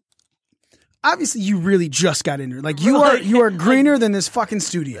 Obviously you really just got in here. Like you are greener than this fucking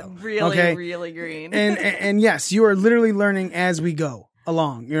studio. Really, really green. And yes, you are literally learning as we go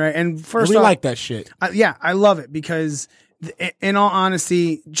along. You're right. And first we off, like that shit. I love it because in all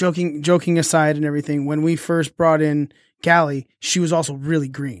honesty, joking aside and everything, when we first brought in Callie, she was also really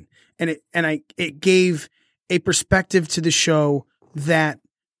green. And it gave a perspective to the show that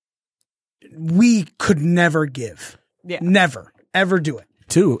we could never give. Yeah. Never, ever do it.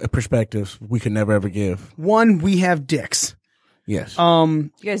 Two perspectives we could never ever give. One, we have dicks. Yes. You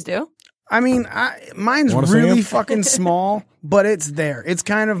guys do? I mean, mine's Wanna see really him? fucking small, but it's there. It's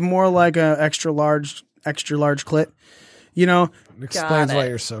kind of more like a extra large clit, you know? It explains Got why it.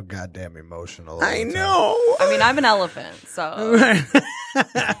 you're so goddamn emotional. all I the time. know. I mean, I'm an elephant, so I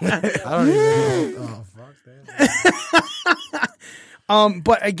don't even know. Oh, fuck that.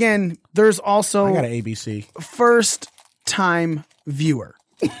 But again, there's also I got an ABC. first time viewer.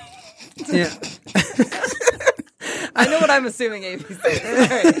 Yeah. I know what I'm assuming ABC is. All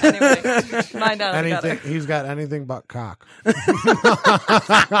right, anyway, mine down Anything, together. he's got anything but cock.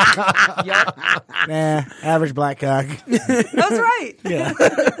 Yup, Nah, average black cock. that's right. Yeah.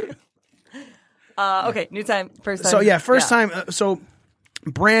 Okay, new time, first time. So yeah, first time. So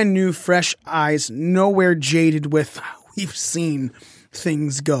brand new, fresh eyes, nowhere jaded with how we've seen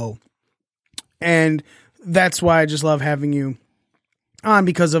things go, and that's why I just love having you on,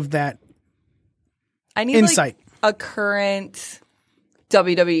 because of that I need insight. like a current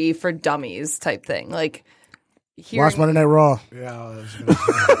WWE for dummies type thing. Like, Watch Monday Night Raw. Yeah, I was gonna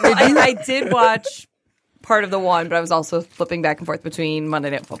say. I did watch part of the one, but I was also flipping back and forth between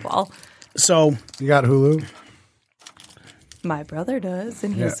Monday Night Football. So You got Hulu? My brother does,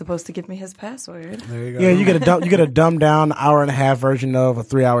 and Yeah. he's supposed to give me his password. There you go. Yeah, you get a dumbed down hour and a half version of a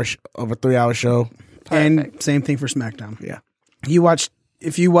 3 hour show. and same thing for SmackDown. Yeah.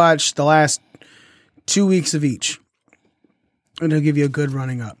 If you watch the last 2 weeks of each, it'll give you a good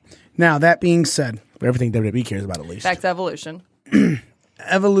running up. Now, that being said, Everything WWE cares about, at least. Back to Evolution.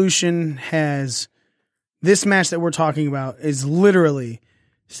 Evolution has this match that we're talking about is literally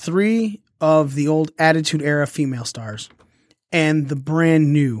 3 of the old Attitude Era female stars and the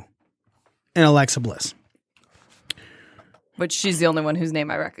brand new and Alexa Bliss, Which she's the only one whose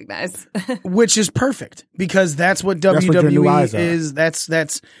name I recognize. which is perfect because that's what That's what your new WWE eyes are.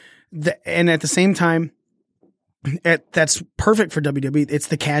 is. And at the same time, that's perfect for WWE. It's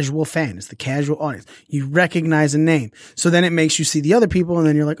the casual fan. It's the casual audience. You recognize a name. So then it makes you see the other people, and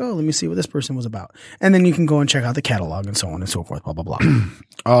then you're like, oh, let me see what this person was about. And then you can go and check out the catalog and so on and so forth, blah, blah,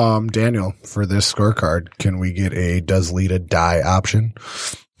 blah. Daniel, for this scorecard, can we get a does Lita die option?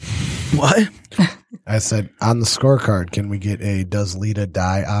 What? I said on the scorecard, can we get a does Lita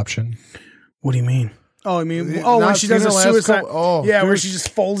die option? What do you mean? Oh, I mean, when Not she does seen a the last suicide. couple- yeah, where there's- she just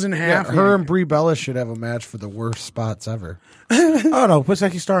folds in Yeah, half. her and Brie Bella should have a match for the worst spots ever. Oh no, put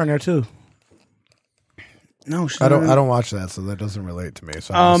Sexy Star in there too. No, she's I not- don't watch that, so that doesn't relate to me.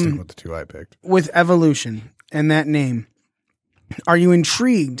 So I'm gonna stick with the 2 I picked. With Evolution and that name, are you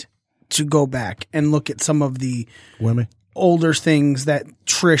intrigued to go back and look at some of the Women. older things that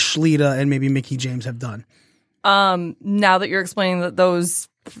Trish, Lita, and maybe Mickey James have done? Now that you're explaining that those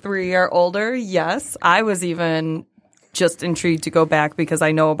 3 are older, yes. I was even just intrigued to go back because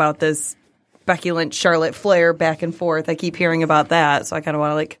I know about this Becky Lynch, Charlotte Flair back and forth. I keep hearing about that, so I kind of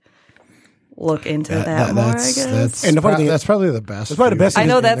want to look into that more, I guess. That's, And the funny thing- that's probably the best. That's probably the best I thing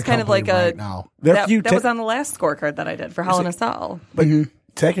know in the that's kind of company like a- right now. That That was on the last scorecard that I did for Hell in a Cell. But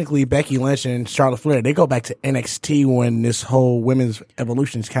technically, Becky Lynch and Charlotte Flair, they go back to NXT when this whole women's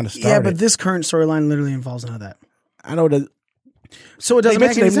evolution kind of started. Yeah, but this current storyline literally involves none of that. I know that So it doesn't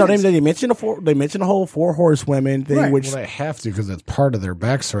make any sense. They mentioned the whole 4 horsewomen thing, Right. which Well, they have to because it's part of their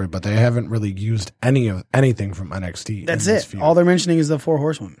backstory, but they haven't really used anything from NXT. That's in this it. feud. All they're mentioning is the 4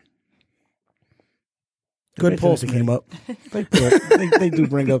 horsewomen. Good pull. they came up. They do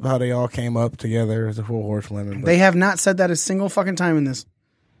bring up how they all came up together as the 4 horsewomen. But They have not said that a single fucking time in this.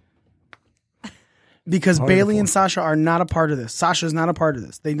 Because Bailey and Sasha are not a part of this. Sasha's not a part of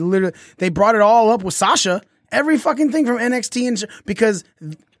this. They brought it all up with Sasha. Every fucking thing from NXT because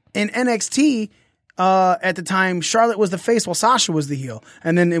in NXT at the time Charlotte was the face while Sasha was the heel,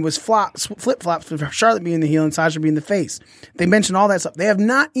 and then it was flip flops for Charlotte being the heel and Sasha being the face. They mentioned all that stuff. They have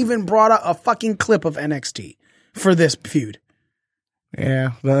not even brought out a fucking clip of NXT for this feud.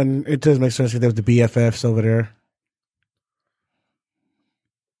 Yeah, then it does make sense because there's the BFFs over there.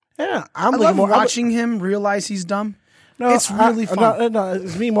 Yeah, I love watching him realize he's dumb. No, it's really fun. No,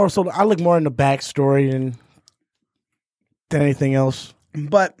 it's me more so. I look more in the backstory than anything else.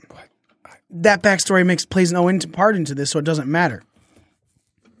 But that backstory plays no part into this, so it doesn't matter.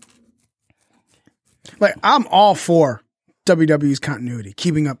 Like, I'm all for WWE's continuity,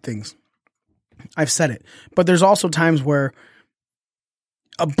 keeping up things. I've said it. But there's also times where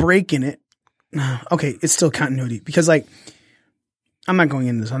a break in it, okay, it's still continuity. Because, like, I'm not going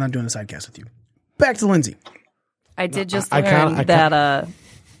into this. I'm not doing a sidecast with you. Back to Lindsay. I did just learn that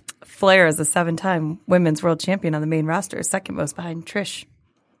Flair is a 7-time women's world champion on the main roster, second most behind Trish.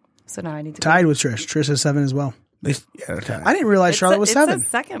 So now I need to tied with Trish. Trish has 7 as well. They're tied. I didn't realize Charlotte was 7. It says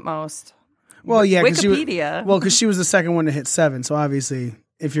second most. Well, yeah, Wikipedia. Because she was the second one to hit 7. So obviously,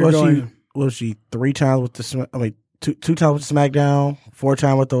 if you're going, was she 3 times with the 2 times with SmackDown, 4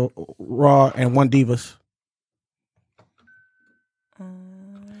 times with the Raw, and 1 Divas.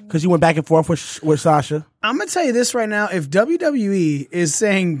 Because you went back and forth with Sasha. I'm going to tell you this right now. If WWE is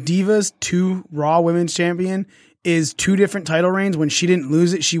saying Divas 2 Raw Women's Champion is 2 different title reigns, when she didn't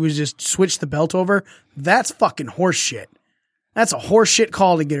lose it, she was just switched the belt over, that's fucking horse shit. That's a horse shit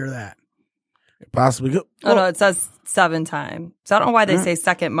call to get her that. Possibly good. No, it says 7 times. So I don't know why they say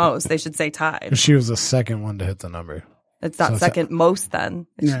second most. They should say tied. She was the second one to hit the number. It's not second most then.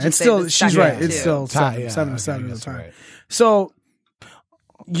 It's still, she's right. It's still 7 to 7 at the time. Right. So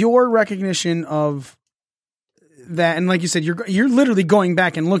your recognition of that, and like you said, you're literally going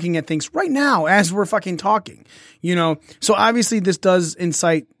back and looking at things right now as we're fucking talking, so obviously this does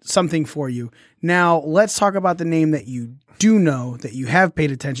incite something for you. Now let's talk about the name that you do know, that you have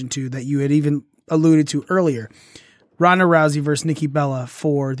paid attention to, that you had even alluded to earlier. Ronda Rousey versus Nikki Bella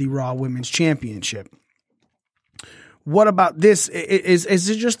for the Raw Women's Championship. What about this? Is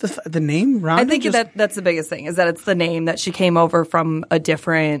it just the name? Ronda? I think that's the biggest thing, is that it's the name, that she came over from a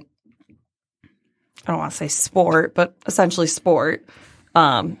different, I don't want to say sport, but essentially sport,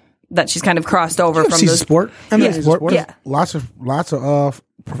 that she's kind of crossed over from the sport. Sport. Yeah. Lots of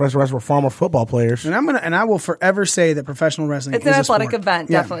professional wrestlers were former football players. And I will forever say that professional wrestling is an athletic sport. event,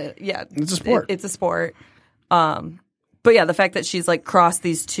 definitely. Yeah. It's a sport. It's a sport. But yeah, the fact that she's like crossed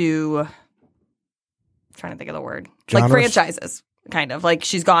these 2, trying to think of the word, genres? Like franchises, kind of like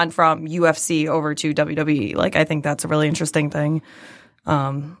she's gone from UFC over to WWE. Like, I think that's a really interesting thing.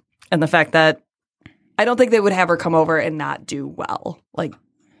 And the fact that I don't think they would have her come over and not do well. Like,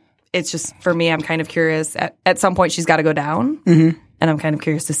 it's just, for me, I'm kind of curious. At some point, she's got to go down. Mm-hmm. And I'm kind of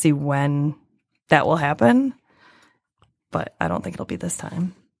curious to see when that will happen. But I don't think it'll be this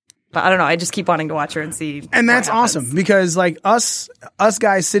time. But I don't know. I just keep wanting to watch her and see. And that's awesome, because like us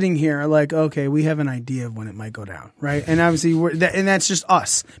guys sitting here are like, okay, we have an idea of when it might go down, right? And obviously, and that's just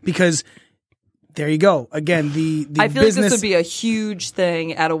us, because there you go. Again, the I feel business, like this would be a huge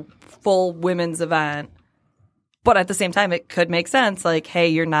thing at a full women's event. But at the same time, it could make sense. Like, hey,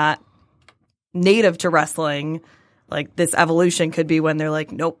 you're not native to wrestling. Like, this evolution could be when they're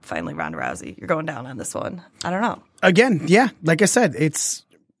like, nope, finally Ronda Rousey, you're going down on this one. I don't know. Again, yeah, like I said, it's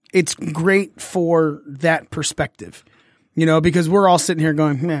great for that perspective, because we're all sitting here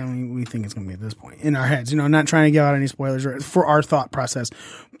going, man, we think it's going to be at this point in our heads, not trying to give out any spoilers for our thought process.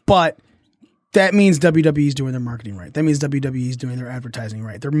 But that means WWE's doing their marketing right. That means WWE's doing their advertising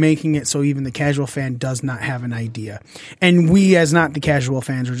right. They're making it so even the casual fan does not have an idea. And we, as not the casual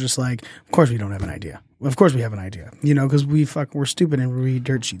fans, are just like, of course we don't have an idea. Of course we have an idea, because we're stupid and we read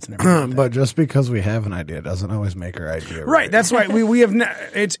dirt sheets and everything. But just because we have an idea doesn't always make our idea right. That's right. We have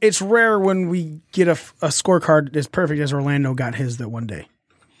it's rare when we get a scorecard as perfect as Orlando got his that one day.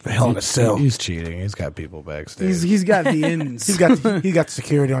 The hell in a cell. He's cheating. He's got people backstage. He's got the ins. he got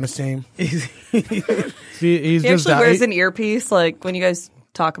security on his team. He's he just actually wears an earpiece. Like, when you guys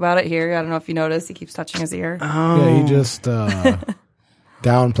talk about it here, I don't know if you notice, he keeps touching his ear. Oh. Yeah, he just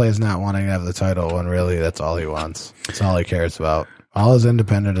downplays not wanting to have the title when really that's all he wants. That's all he cares about. All his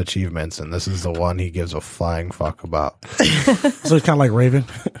independent achievements, and this is the one he gives a flying fuck about. So he's kind of like Raven,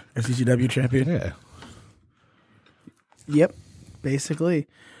 SCCW champion. Yeah. Yep, basically.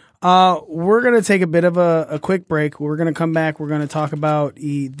 We're going to take a bit of a quick break. We're going to come back. We're going to talk about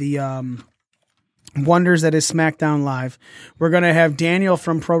the wonders that is SmackDown Live. We're going to have Daniel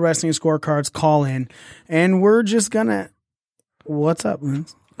from Pro Wrestling Scorecards call in, and we're just going to... What's up,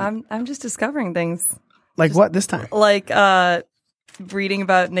 Linz? I'm just discovering things. Like what this time? Like reading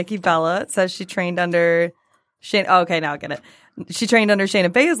about Nikki Bella. It says she trained under Shayna. Oh, okay, now I get it. She trained under Shayna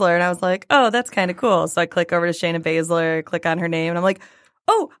Baszler, and I was like, oh, that's kind of cool. So I click over to Shayna Baszler, click on her name, and I'm like,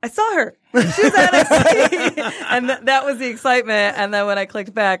 oh, I saw her. She's at NXT. And that was the excitement. And then when I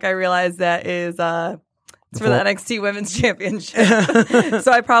clicked back, I realized that is it's for the NXT Women's Championship.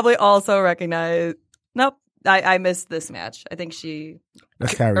 So I probably also recognize. Nope, I missed this match. I think she.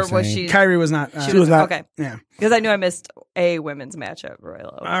 That's Kyrie. Or was she? Kyrie was not. She was not. Okay. Yeah. Because I knew I missed a women's match at Royal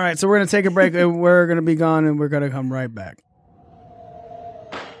Oak. All right, so we're going to take a break. And we're going to be gone, and we're going to come right back.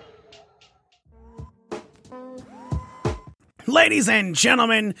 Ladies and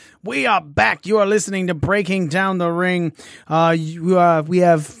gentlemen, we are back. You are listening to Breaking Down the Ring. We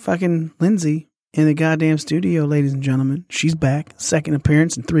have fucking Lindsay in the goddamn studio, ladies and gentlemen. She's back. Second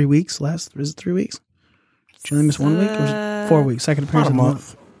appearance in 3 weeks. Was it 3 weeks? Did you only miss 1 week? Or was it 4 weeks? Second appearance in a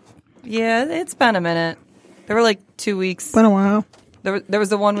month. Yeah, it's been a minute. There were like 2 weeks. Been a while. There was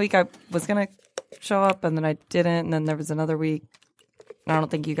the 1 week I was going to show up, and then I didn't, and then there was another week. I don't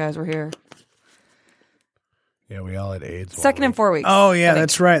think you guys were here. Yeah, we all had AIDS. Second and 4 weeks. Oh, yeah,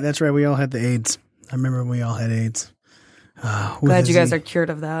 that's right. That's right. We all had the AIDS. I remember we all had AIDS. Glad you guys are cured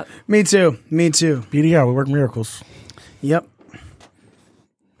of that. Me too. Me too. BDR, we work miracles. Yep.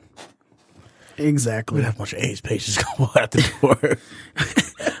 Exactly. We have a bunch of AIDS patients go out the door.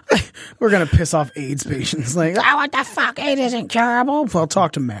 We're going to piss off AIDS patients. Like, oh, what the fuck? AIDS isn't curable. Well,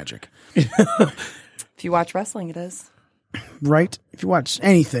 talk to Magic. If you watch wrestling, it is. Right? If you watch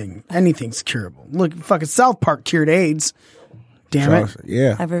anything, anything's curable. Look, fucking South Park cured AIDS. Damn it.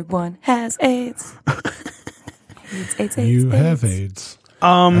 Yeah. Everyone has AIDS. AIDS. You have AIDS.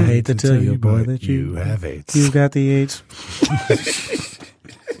 I hate to tell you, boy, that you have AIDS. You got the AIDS.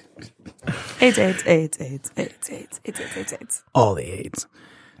 AIDS. All the AIDS.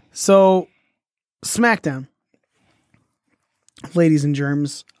 So, SmackDown, ladies and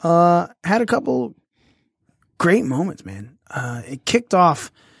germs, had a couple great moments, man. It kicked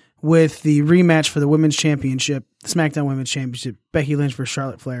off with the rematch for the Women's Championship, the SmackDown Women's Championship, Becky Lynch versus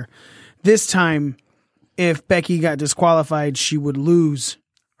Charlotte Flair. This time, if Becky got disqualified, she would lose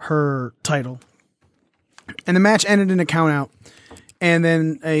her title. And the match ended in a countout, and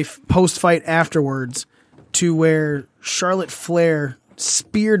then a post-fight afterwards to where Charlotte Flair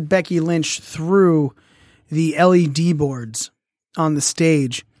speared Becky Lynch through the LED boards on the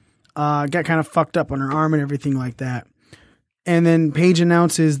stage. Got kind of fucked up on her arm and everything like that. And then Paige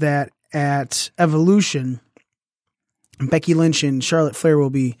announces that at Evolution, Becky Lynch and Charlotte Flair will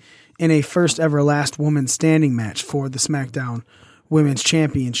be in a first ever last woman standing match for the SmackDown Women's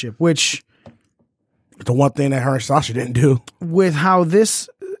Championship, which... The one thing that her and Sasha didn't do. With how this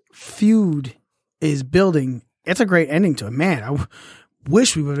feud is building, it's a great ending to it. Man, I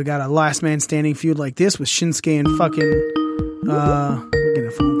wish we would have got a last man standing feud like this with Shinsuke and fucking... we're getting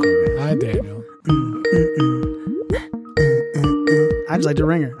a phone call, guys. Hi, Daniel. I just like to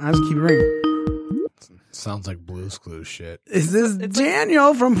ring her. I just keep ringing. Sounds like Blue's Clues shit. Is this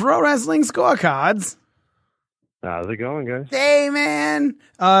Daniel from Pro Wrestling Scorecards? How's it going, guys? Hey, man.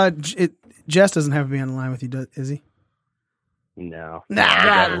 Jess doesn't have to be on the line with you, is he? No. Nah, I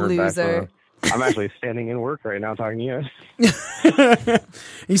that heard back loser. I'm actually standing in work right now talking to you.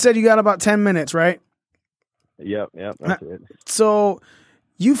 You said you got about 10 minutes, right? Yep, that's it. So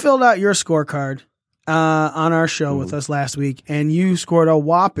you filled out your scorecard on our show with us last week, and you scored a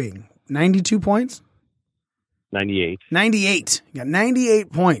whopping 92 points? 98. 98. You got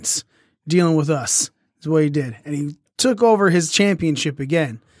 98 points dealing with us is what he did. And he took over his championship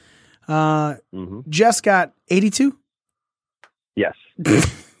again. Jess got 82? Yes.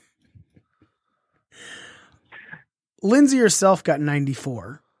 Lindsay herself got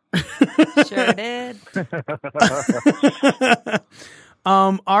 94. Sure did.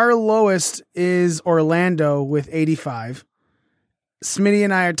 Our lowest is Orlando with 85. Smitty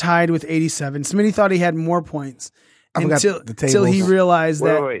and I are tied with 87. Smitty thought he had more points until he realized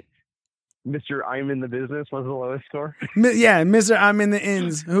that. Wait. Mr. I'm in the business was the lowest score? Yeah, Mr. I'm in the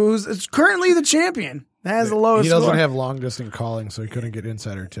ins, who's currently the champion. That has the lowest score. He doesn't have long distance calling, so he couldn't get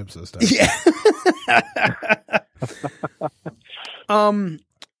insider tips this time. Yeah.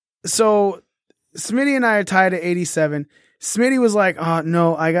 So Smitty and I are tied at 87. Smitty was like, "Oh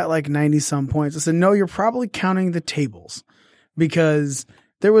no, I got like 90 some points." I said, "No, you're probably counting the tables because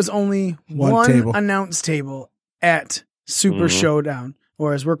there was only one table. announced table at Super Showdown,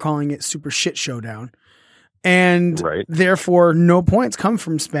 or as we're calling it, Super Shit Showdown." And therefore, no points come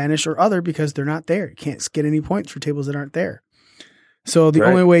from Spanish or other because they're not there. You can't get any points for tables that aren't there. So the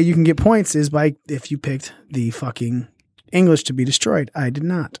only way you can get points is by if you picked the fucking English to be destroyed. I did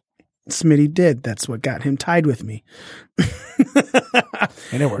not. Smitty did. That's what got him tied with me.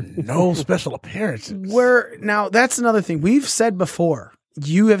 And there were no special appearances. Now, that's another thing. We've said before,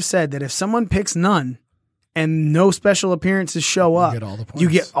 you have said that if someone picks none, and no special appearances show up, you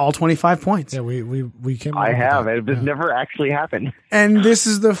get all 25 points. Yeah, we came. I have. It's never actually happened. And this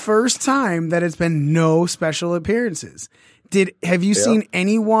is the first time that it's been no special appearances. Have you seen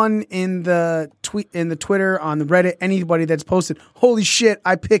anyone in the Twitter, on the Reddit, anybody that's posted, "Holy shit,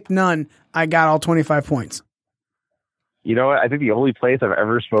 I picked none. I got all 25 points." You know what? I think the only place I've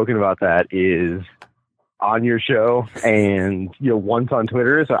ever spoken about that is on your show and once on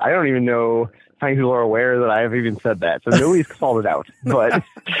Twitter. So I don't even know how many people are aware that I have even said that. So nobody's called it out. But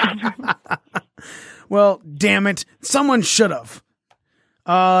well, damn it, someone should have.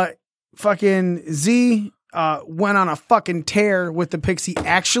 Fucking Z went on a fucking tear with the picks he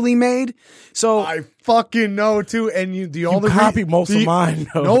actually made. So I fucking know too. And the only copied most of mine.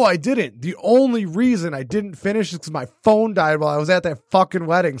 No, I didn't. The only reason I didn't finish is because my phone died while I was at that fucking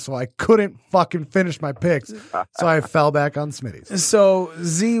wedding, so I couldn't fucking finish my picks. So I fell back on Smitty's. So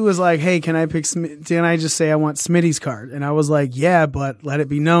Z was like, "Hey, can I just say I want Smitty's card?" And I was like, "Yeah, but let it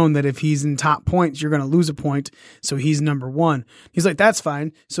be known that if he's in top points, you're going to lose a point. So he's number one." He's like, "That's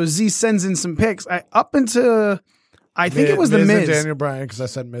fine." So Z sends in some picks. I think it was the Miz. And Daniel Bryan, because I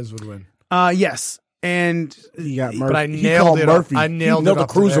said Miz would win. Yes. And he got Murphy. But I nailed it. Murphy. I nailed it. The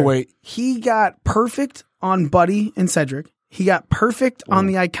cruiserweight. He got perfect on Buddy and Cedric. He got perfect on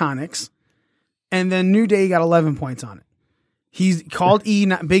the Iconics. And then New Day got 11 points on it. He called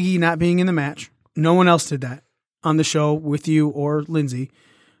Big E not being in the match. No one else did that on the show with you or Lindsay.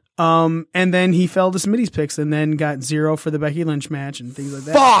 And then he fell to Smitty's picks and then got 0 for the Becky Lynch match and things like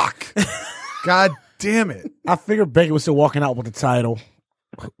that. Fuck! God damn it. I figured Becky was still walking out with the title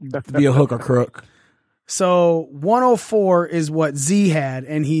via hook or crook. So 104 is what Z had,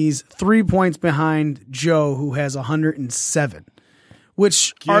 and he's 3 points behind Joe, who has 107.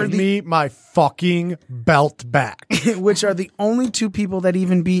 Which Give me my fucking belt back. Which are the only two people that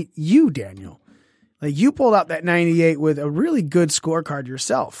even beat you, Daniel. Like, you pulled out that 98 with a really good scorecard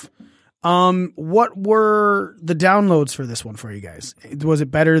yourself. What were the downloads for this one for you guys? Was it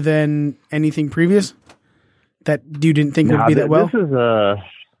better than anything previous that you didn't think would be that well? This is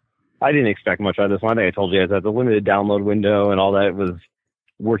I didn't expect much out of this one. I think I told you guys that the limited download window and all that was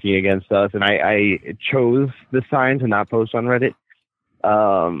working against us, and I chose this time to not post on Reddit.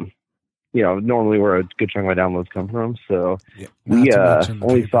 Normally where a good chunk of my downloads come from. So we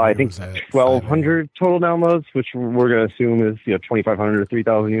only saw, I think, 1,200 total downloads, which we're going to assume is 2,500 to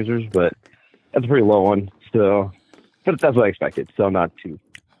 3,000 users, but that's a pretty low one. So, but that's what I expected. So I'm not too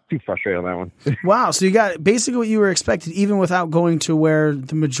frustrated on that one. Wow. So you got basically what you were expected, even without going to where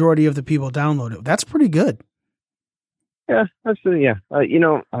the majority of the people download it. That's pretty good. Yeah, that's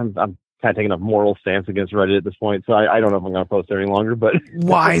I'm kind of taking a moral stance against Reddit at this point, so I don't know if I'm going to post there any longer. But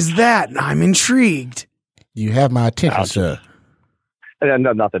why is that? I'm intrigued. You have my attention, sir.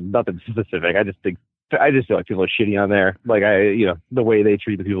 Nothing specific. I just feel like people are shitty on there. Like the way they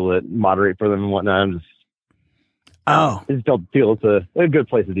treat the people that moderate for them and whatnot. I just don't feel it's a good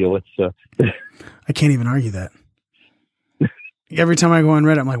place to deal with. So I can't even argue that. Every time I go on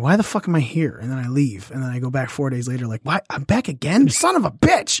Reddit, I'm like, why the fuck am I here? And then I leave. And then I go back 4 days later, like, why? I'm back again? Son of a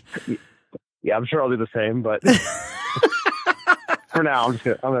bitch. Yeah, I'm sure I'll do the same, but for now, I'm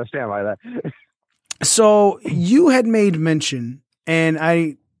going to stand by that. So you had made mention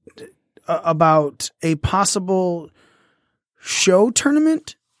about a possible show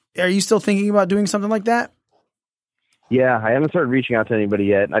tournament. Are you still thinking about doing something like that? Yeah, I haven't started reaching out to anybody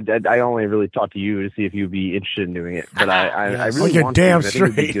yet. I only really talked to you to see if you'd be interested in doing it, but I really want damn to.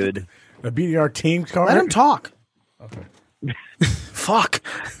 Straight. I think it'd be good. A BDR team card? Let him talk. Okay. Fuck.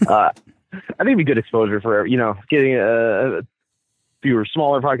 I think it'd be good exposure for getting a fewer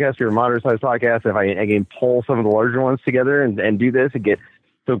smaller podcasts, fewer moderate sized podcasts. If I can pull some of the larger ones together and do this and get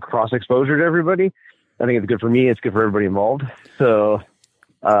some cross exposure to everybody, I think it's good for me. It's good for everybody involved. So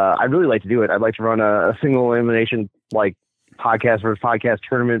I'd really like to do it. I'd like to run a single elimination podcast versus podcast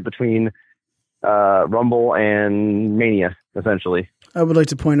tournament between Rumble and Mania, essentially. I would like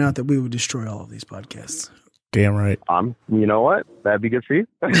to point out that we would destroy all of these podcasts. Damn right. You know what? That'd be good for you.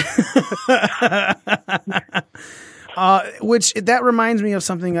 Which that reminds me of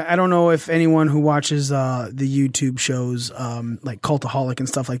something. I don't know if anyone who watches the YouTube shows like Cultaholic and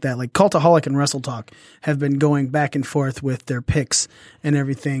stuff like that, like Cultaholic and Wrestle Talk, have been going back and forth with their picks and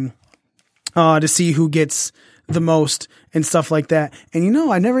everything to see who gets the most and stuff like that. And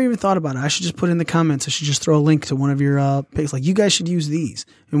I never even thought about it. I should just put in the comments. I should just throw a link to one of your picks. Like, you guys should use these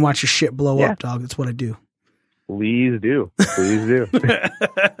and watch your shit blow up, dog. That's what I do. Please do. Please do.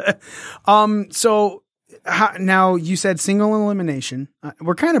 So now you said single elimination.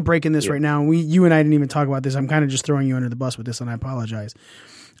 We're kind of breaking this right now. You and I didn't even talk about this. I'm kind of just throwing you under the bus with this, and I apologize.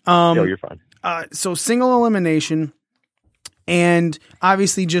 No, you're fine. So single elimination, and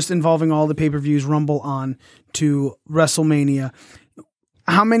obviously just involving all the pay-per-views, Rumble on to WrestleMania.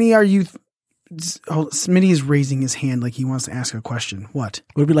 How many are you? Smitty is raising his hand like he wants to ask a question. What?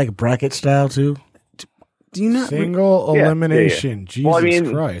 Would it be like bracket style too? Do you not? Single elimination. Yeah. Jesus Well, I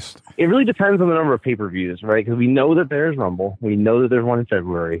mean, Christ. It really depends on the number of pay-per-views, right? Because we know that there's Rumble. We know that there's one in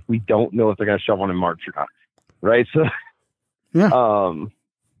February. We don't know if they're going to shove one in March or not, right? So, Yeah.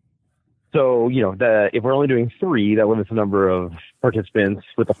 So, if we're only doing 3, that limits the number of participants.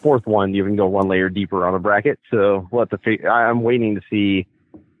 With the 4th one, you can go one layer deeper on the bracket. So I'm waiting to see.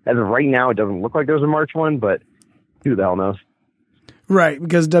 As of right now, it doesn't look like there's a March one, but who the hell knows? Right,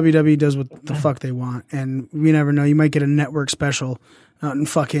 because WWE does what the fuck they want, and we never know. You might get a network special out in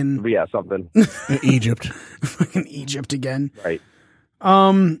fucking But yeah, something. In Egypt. fucking Egypt again. Right.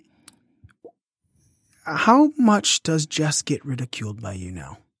 How much does Jess get ridiculed by you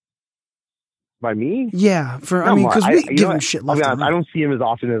now? By me? Yeah, because we give him shit left and I right. don't see him as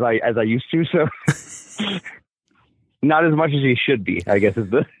often as I used to, so not as much as he should be, I guess is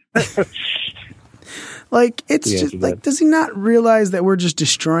the Like, it's Yeah, just too like, bad. does he not realize that we're just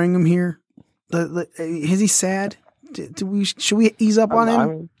destroying him here? Is he sad? Should we ease up on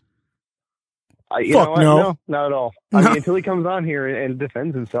him? Fuck no. No, not at all. I mean, until he comes on here and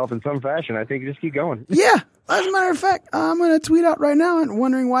defends himself in some fashion, I think you just keep going. Yeah. As a matter of fact, I'm going to tweet out right now and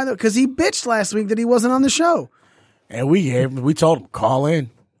wondering why, though, because he bitched last week that he wasn't on the show. And we told him, call in.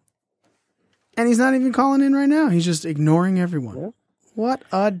 And he's not even calling in right now. He's just ignoring everyone. Yeah. What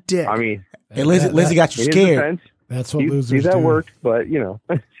a dick. I mean, Hey, Lizzie got you in his scared. defense, That's what losers he's do. at work, but he can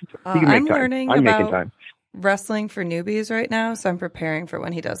make I'm time. learning I'm making about time. wrestling for newbies right now, so I'm preparing for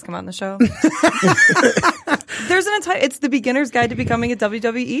when he does come on the show. There's an entire, it's the beginner's guide to becoming a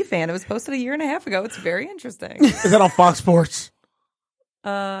WWE fan. It was posted 1.5 years ago. It's very interesting. Is that on Fox Sports?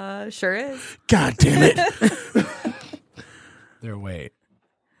 Sure is. God damn it. Wait.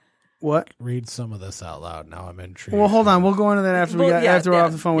 What? Read some of this out loud. Now I'm intrigued. Well, hold on. We'll go into that after we're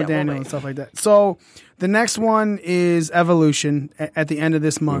off the phone with Daniel and stuff like that. So the next one is Evolution at the end of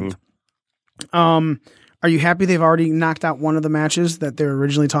this month. Mm-hmm. Are you happy they've already knocked out one of the matches that they were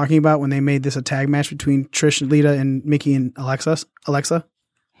originally talking about when they made this a tag match between Trish, Lita, and Mickey and Alexa?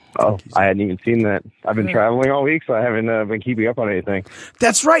 Oh, I hadn't even seen that. I've been traveling all week, so I haven't been keeping up on anything.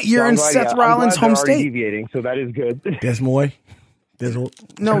 That's right. You're So in I'm glad- Seth I'm Rollins' glad they're home already state. Deviating, so that is good. Des Moines.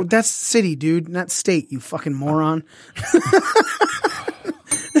 No, that's city, dude, not state, you fucking moron.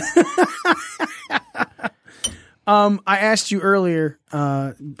 I asked you earlier,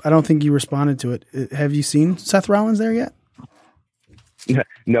 I don't think you responded to it. Have you seen Seth Rollins there yet?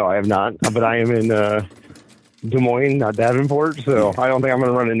 No, I have not. But I am in Des Moines, not Davenport, so I don't think I'm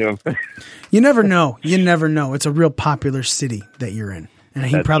going to run into him. You never know. You never know. It's a real popular city that you're in, and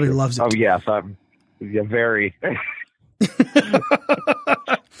he probably loves it. Oh, yes. Very.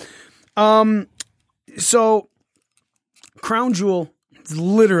 So Crown Jewel is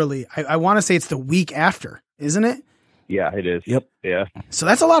literally, I want to say it's the week after, isn't it? Yeah, it is. Yep. Yeah. So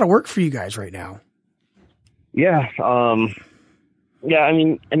that's a lot of work for you guys right now. Yeah. Yeah, I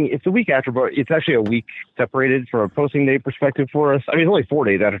mean, it's a week after, but it's actually a week separated from a posting day perspective for us. I mean, it's only 4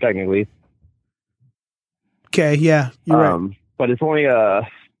 days after, technically. Okay, yeah, you're right. But it's only sorry,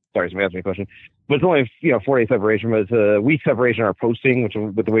 somebody asked me a question. But it's only 4 day separation, but it's a week separation on our posting, which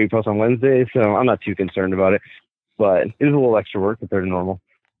with the way we post on Wednesday. So I'm not too concerned about it. But it is a little extra work compared to normal.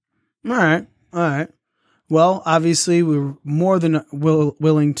 All right. Well, obviously, we're more than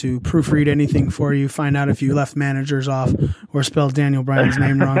willing to proofread anything for you, find out if you left managers off or spelled Daniel Bryan's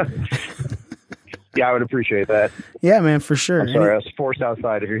name wrong. Yeah, I would appreciate that. Yeah, man, for sure. I'm sorry, I was forced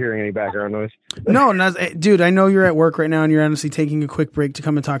outside if you're hearing any background noise. No, dude, I know you're at work right now and you're honestly taking a quick break to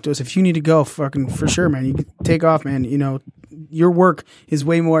come and talk to us. If you need to go, fucking for sure, man, you can take off, man. You know, your work is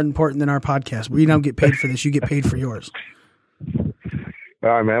way more important than our podcast. We don't get paid for this. You get paid for yours. All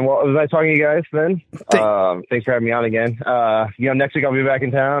right, man. Well, it was nice talking to you guys then. Thanks for having me on again. Next week I'll be back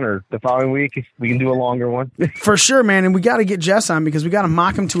in town, or the following week we can do a longer one. For sure, man. And we got to get Jess on because we got to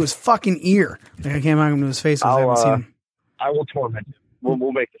mock him to his fucking ear. Like, I can't mock him to his face because I haven't seen him. I will torment him.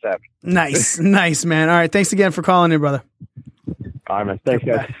 We'll make this happen. Nice. Nice, man. All right. Thanks again for calling in, brother. All right, man. Thanks,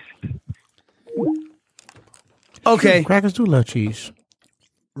 guys. Okay. Crackers do love cheese.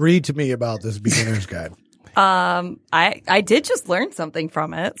 Read to me about this beginner's guide. I did just learn something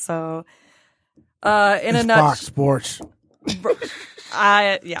from it. So, in a Fox nutshell, Sports.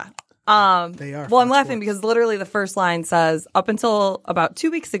 yeah. They are. Well, I'm laughing because literally the first line says, "Up until about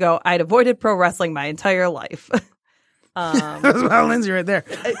 2 weeks ago, I'd avoided pro wrestling my entire life." That's about Lindsay right there.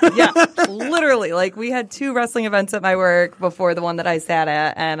 Yeah, literally. Like, we had 2 wrestling events at my work before the one that I sat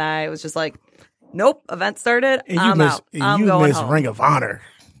at, and I was just like, "Nope, event started. And I'm out. I'm going home." Ring of Honor.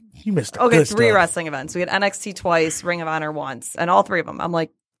 You missed the Okay, good 3 stuff. wrestling events. We had NXT twice, Ring of Honor once, and all 3 of them. I'm like,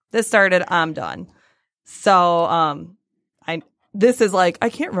 this started, I'm done. So, this is like, I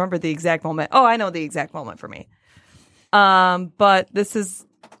can't remember the exact moment. Oh, I know the exact moment for me. But this is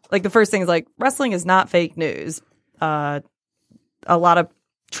like, the first thing is like, wrestling is not fake news. A lot of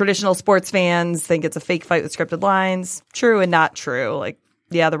traditional sports fans think it's a fake fight with scripted lines. True and not true. Like,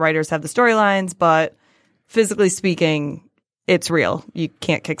 yeah, the writers have the storylines, but physically speaking, it's real. You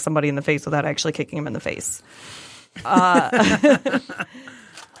can't kick somebody in the face without actually kicking him in the face. I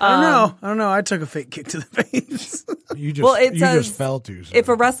don't know. I took a fake kick to the face. You just, Well, it you says just fell to. So. If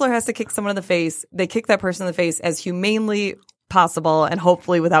a wrestler has to kick someone in the face, they kick that person in the face as humanely possible and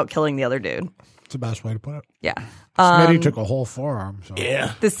hopefully without killing the other dude. It's the best way to put it. Yeah. Smitty took a whole forearm. So.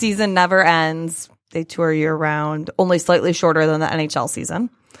 Yeah. The season never ends. They tour year round, only slightly shorter than the NHL season.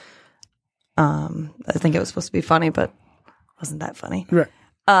 I think it was supposed to be funny, but wasn't that funny. Right.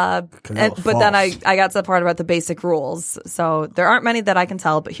 But then I got to the part about the basic rules. So there aren't many that I can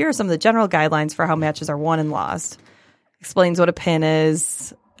tell, but here are some of the general guidelines for how matches are won and lost. Explains what a pin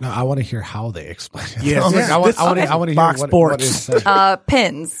is. No, I want to hear how they explain it. Yes. I want to hear Fox what Sports. is said.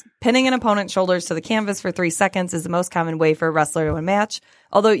 Pins. Pinning an opponent's shoulders to the canvas for 3 seconds is the most common way for a wrestler to win a match,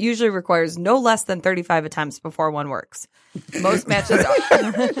 although it usually requires no less than 35 attempts before one works. Most matches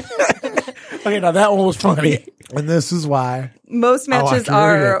are... Okay, now that one was funny. And this is why. Most matches can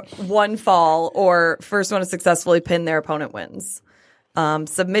read are one fall or first one to successfully pin their opponent wins.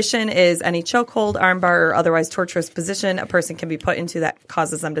 Submission is any chokehold, armbar, or otherwise torturous position a person can be put into that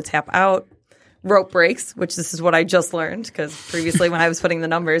causes them to tap out. Rope breaks, which this is what I just learned because previously when I was putting the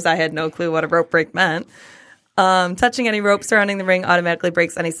numbers, I had no clue what a rope break meant. Touching any rope surrounding the ring automatically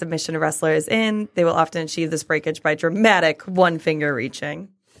breaks any submission a wrestler is in. They will often achieve this breakage by dramatic one finger reaching.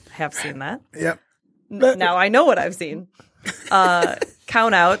 I have seen that. Yep. Now I know what I've seen.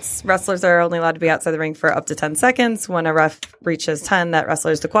 Countouts. Wrestlers are only allowed to be outside the ring for up to 10 seconds. When a ref reaches 10, that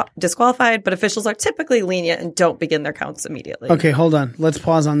wrestler is disqualified, but officials are typically lenient and don't begin their counts immediately. Okay, hold on. Let's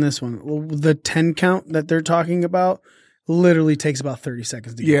pause on this one. Well, the 10 count that they're talking about literally takes about 30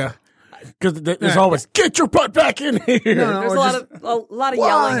 seconds to get. Yeah. Because there's always, get your butt back in here. There's a lot of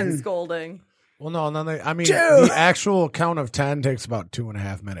yelling and scolding. Well, no, the actual count of 10 takes about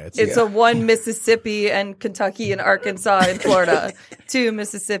 2.5 minutes. It's a 1 Mississippi and Kentucky and Arkansas and Florida. 2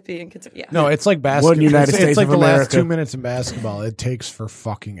 Mississippi and Kentucky. Yeah. No, it's like basketball. 1 United it's States like of the last America. 2 minutes in basketball. It takes for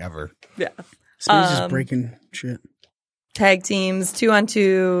fucking ever. Yeah. Smitty's just breaking shit. Tag teams,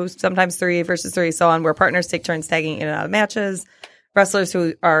 2-on-2, sometimes 3 versus 3, so on, where partners take turns tagging in and out of matches. Wrestlers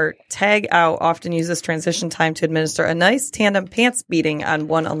who are tag out often use this transition time to administer a nice tandem pants beating on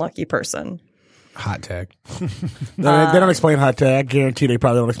one unlucky person. Hot tag. They don't explain hot tag. I guarantee they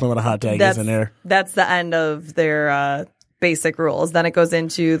probably don't explain what a hot tag is in there. That's the end of their basic rules. Then it goes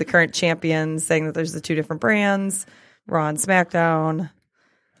into the current champions, saying that there's the 2 different brands, Raw and SmackDown.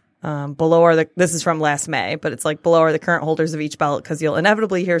 Below are this is from last May, but it's like below are the current holders of each belt because you'll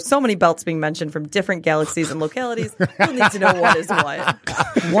inevitably hear so many belts being mentioned from different galaxies and localities. You'll need to know what is what.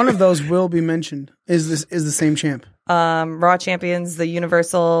 One of those will be mentioned. Is the same champ? Raw champions, the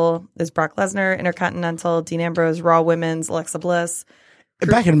Universal is Brock Lesnar, Intercontinental, Dean Ambrose, Raw Women's, Alexa Bliss.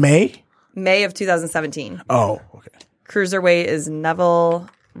 Back in May? May of 2017. Oh, okay. Cruiserweight is Neville,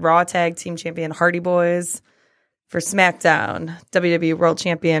 Raw Tag Team Champion Hardy Boys. For SmackDown, WWE World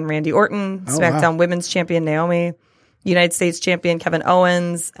Champion Randy Orton, SmackDown Women's Champion Naomi, United States Champion Kevin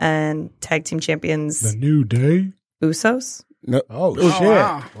Owens, and Tag Team Champions The New Day? Usos. No. Oh,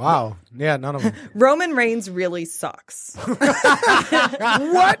 shit. Wow. Yeah, none of them. Roman Reigns really sucks. What?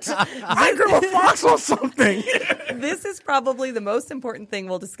 I grew a fox on something. This is probably the most important thing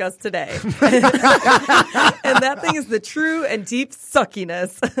we'll discuss today. And that thing is the true and deep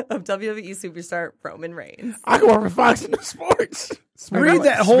suckiness of WWE superstar Roman Reigns. I grew up with Fox in the sports. Read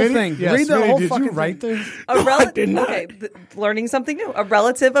that whole Smitty? thing. Yeah, Read the Smitty, whole did fucking you write thing. this? Okay, learning something new. A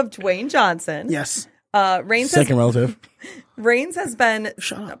relative of Dwayne Johnson. Yes. Reigns Second relative. Reigns has been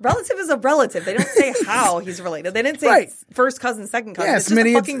relative is a relative. They don't say how he's related. They didn't say Right. first cousin, second cousin. Yeah, It's just a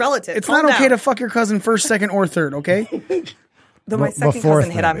Smitty, fucking relative. It's Calm not okay down. to fuck your cousin first, second, or third, okay? Though my second before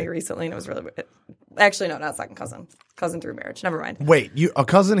cousin hit on third. me recently, and it was really weird. Actually, no, not second cousin. Cousin through marriage. Never mind. Wait, a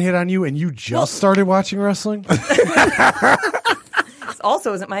cousin hit on you and you just started watching wrestling? This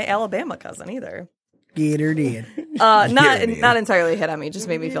also isn't my Alabama cousin either. Gator did. Not entirely hit on me. Just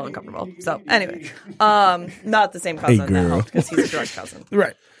made me feel uncomfortable. So anyway, not the same cousin that girl. helped because he's a direct cousin.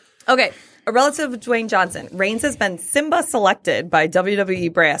 Right. Okay. A relative of Dwayne Johnson, Reigns has been Simba selected by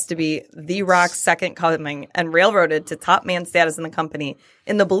WWE brass to be The Rock's second coming and railroaded to top man status in the company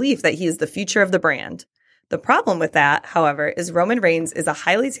in the belief that he is the future of the brand. The problem with that, however, is Roman Reigns is a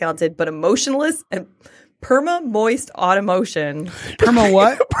highly talented but emotionless and perma-moist automotion. Perma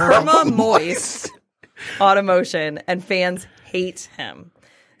what? Perma-moist automotion, and fans hate him.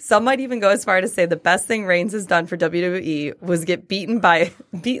 Some might even go as far to say the best thing Reigns has done for WWE was get beaten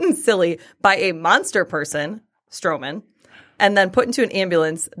silly by a monster person, Strowman, and then put into an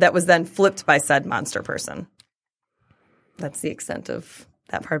ambulance that was then flipped by said monster person. That's the extent of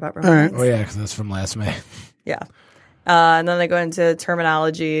that part about Roman Reigns. Oh, yeah, because that's from last May. Yeah. And then they go into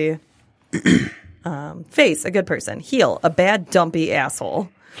terminology. Face, a good person. Heel, a bad, dumpy asshole.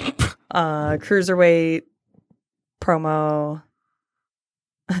 Cruiserweight, promo.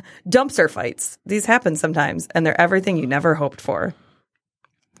 Dumpster fights. These happen sometimes, and they're everything you never hoped for.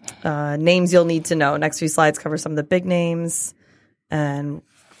 Names you'll need to know. Next few slides cover some of the big names and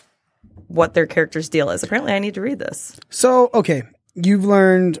what their character's deal is. Apparently, I need to read this. So, okay. You've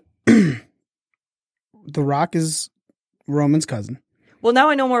learned The Rock is Roman's cousin. Well, now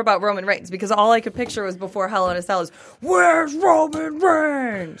I know more about Roman Reigns because all I could picture was before Hell in a Cell is, where's Roman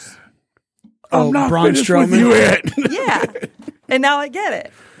Reigns? Oh, Braun Strowman. Yeah. And now I get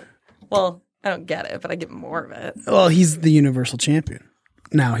it. Well, I don't get it, but I get more of it. Well, he's the Universal Champion.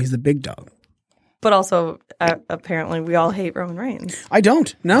 Now he's the big dog. But also, apparently, we all hate Roman Reigns. I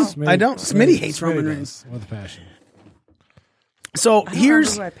don't. No, I don't. Smitty hates Roman does, Reigns. with passion. So I don't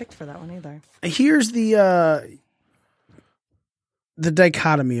here's remember who I picked for that one either. the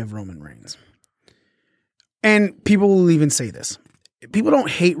dichotomy of Roman Reigns. And people will even say this. People don't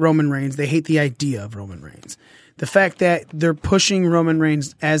hate Roman Reigns. They hate the idea of Roman Reigns. The fact that they're pushing Roman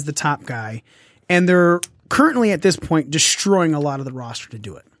Reigns as the top guy, and they're currently at this point destroying a lot of the roster to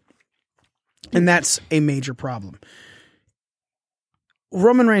do it. And that's a major problem.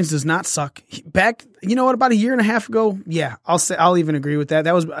 Roman Reigns does not suck. Back, you know what, about a year and a half ago, yeah, I'll even agree with that.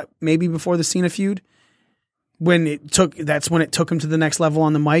 That was maybe before the Cena feud. That's when it took him to the next level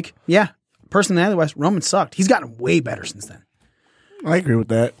on the mic. Yeah, personality-wise, Roman sucked. He's gotten way better since then. I agree with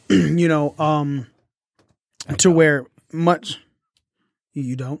that. To where much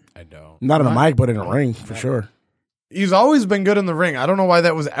you don't. I don't. Not in the mic, but in the ring, for sure. He's always been good in the ring. I don't know why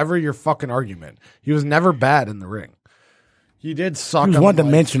that was ever your fucking argument. He was never bad in the ring. He did suck. He was on the mic.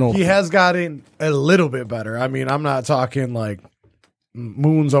 one-dimensional. He has gotten a little bit better. I mean, I'm not talking like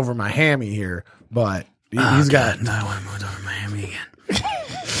moons over my hammy here, but he's got. I want to move over Miami again.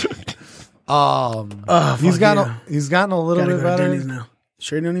 He's gotten a little Gotta bit go to better. Denny's now.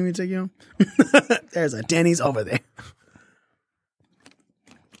 Sure you don't need me to take you home? There's a Denny's over there.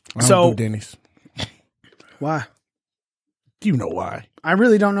 I don't So- do Denny's. Why? You know why. I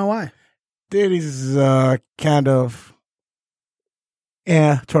really don't know why. Denny's is kind of,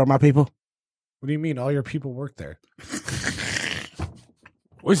 toward my people. What do you mean? All your people work there.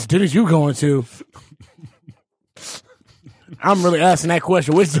 Which Denny's you going to? I'm really asking that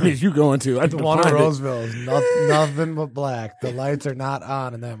question. Which Denny's you going to? I The one in Roseville is nothing but black. The lights are not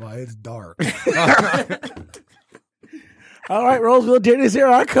on in that one. It's dark. All right, Roseville Denny's, here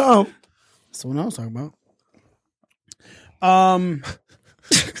I come. That's the one I was talking about.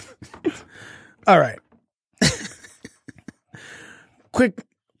 All right. Quick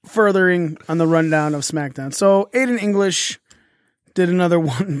furthering on the rundown of SmackDown. So Aiden English did another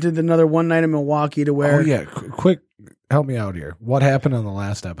one night in Milwaukee to where Oh yeah, quick, help me out here. What happened on the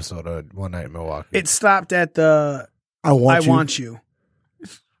last episode of One Night in Milwaukee? it stopped at the I want you.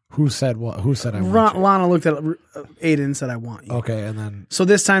 Who said what? Who said I want you? Lana looked at Aiden and said, I want you. Okay, and then So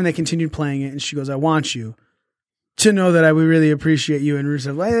this time they continued playing it, and she goes, I want you to know that I would really appreciate you. And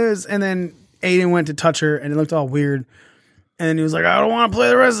Rusev, and then Aiden went to touch her, and it looked all weird. And then he was like, I don't want to play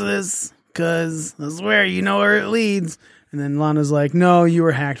the rest of this, because I swear, you know where it leads. And then Lana's like, no, you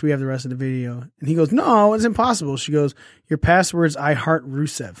were hacked. We have the rest of the video. And he goes, no, it's impossible. She goes, your password's I heart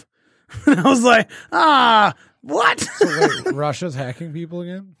Rusev. And I was like, What? So wait, Russia's hacking people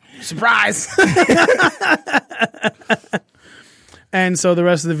again? Surprise! And so the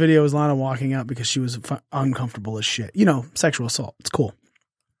rest of the video is Lana walking out because she was uncomfortable as shit. You know, sexual assault. It's cool.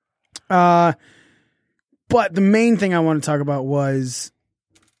 But the main thing I want to talk about was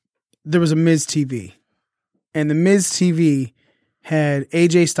there was a Miz TV. And the Miz TV had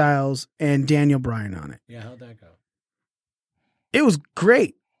AJ Styles and Daniel Bryan on it. Yeah, how'd that go? It was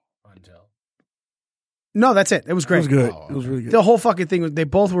great. Until. No, that's it. It was great. It was good. Oh, It was really good. The whole fucking thing was they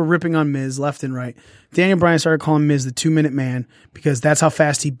both were ripping on Miz left and right. Daniel Bryan started calling Miz the 2-minute man because that's how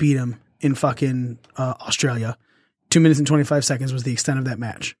fast he beat him in fucking Australia. 2 minutes and 25 seconds was the extent of that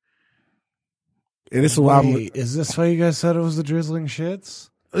match. And this is why Wait, is this why you guys said it was the drizzling shits?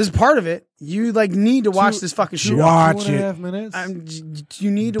 This is part of it. You like need to watch this fucking show. watch 2.5 minutes?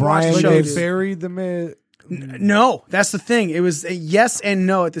 You need to Brian watch the Like show. they dude. buried the mid. No, that's the thing. It was a yes and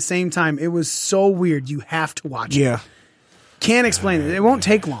no at the same time. It was so weird. You have to watch it. yeah. Can't explain it. It won't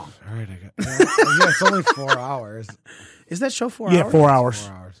take long. All right, I got. Yeah, it's only 4 hours. Is that show 4 Yeah, hours? 4 hours.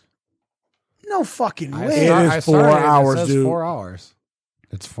 4 hours. No fucking I way. It is I 4 started, and hours, it says dude. 4 hours.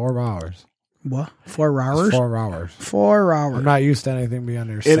 It's 4 hours. What? 4 It's hours? 4 hours. 4 hours. I'm not used to anything beyond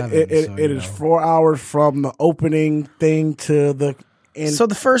It 7. so, it you is know. 4 hours from the opening thing to the end. So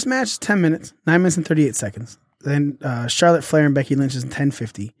the first match is 10 minutes, 9 minutes and 38 seconds. Then Charlotte Flair and Becky Lynch is in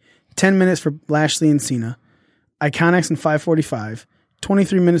 10:50. 10 minutes for Lashley and Cena. Iconics in 5:45.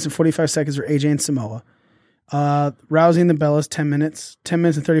 23 minutes and 45 seconds for AJ and Samoa. Rousey and the Bellas, 10 minutes. 10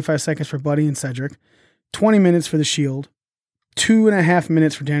 minutes and 35 seconds for Buddy and Cedric. 20 minutes for The Shield. 2.5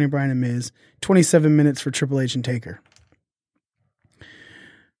 minutes for Daniel Bryan and Miz. 27 minutes for Triple H and Taker.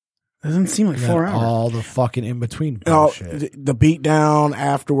 Doesn't seem like And 4 then hours. all the fucking in between Oh, bullshit. the beat down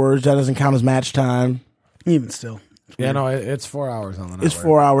afterwards, that doesn't count as match time. Even still. Yeah, no, it's 4 hours on the network. It's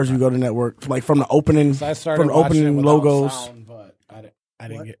 4 hours you go to network. Like from the opening, So I started from the watching it opening without logos, sound, but I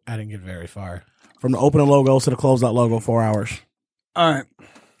didn't get very far. from the opening logos to the closeout logo, 4 hours. All right.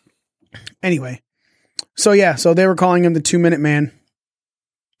 Anyway, so yeah, so they were calling him the 2-minute man.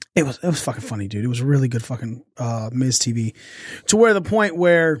 It was fucking funny, dude. It was really good fucking Miz TV, to where the point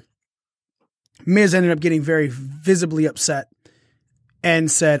where Miz ended up getting very visibly upset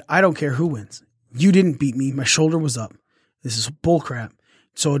and said, "I don't care who wins. You didn't beat me. My shoulder was up. This is bullcrap.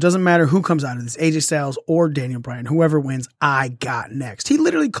 So it doesn't matter who comes out of this, AJ Styles or Daniel Bryan. Whoever wins, I got next." He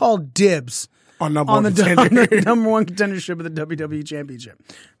literally called dibs On number on one the contender. number one contendership of the WWE Championship.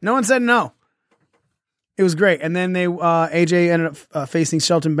 No one said no. It was great. And then AJ ended up facing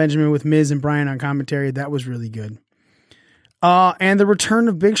Shelton Benjamin with Miz and Bryan on commentary. That was really good. And the return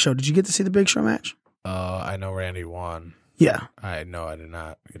of Big Show. Did you get to see the Big Show match? I know Randy won. Yeah. I did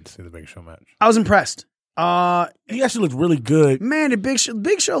not get to see the Big Show match. I was impressed. He actually looked really good. Man, did Big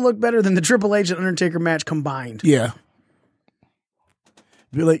Show look better than the Triple H and Undertaker match combined. Yeah.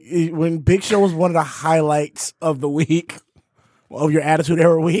 Like when Big Show was one of the highlights of the week, of your Attitude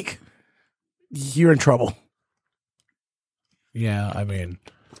Era week, you're in trouble. Yeah, I mean,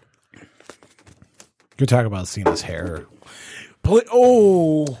 you're talking about Cena's hair.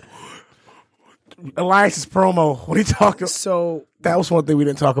 Oh, Elias's promo when he talked. So That was one thing we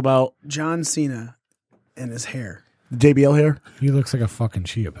didn't talk about. John Cena and his hair. JBL hair. He looks like a fucking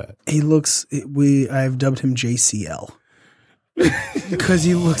chia pet. He looks. I've dubbed him JCL because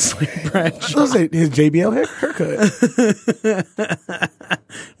he looks like Brad. I was like, his JBL haircut.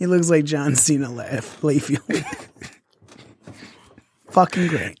 He looks like John Cena Layfield. Fucking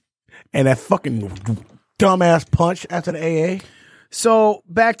great. And that fucking dumbass punch after the AA. So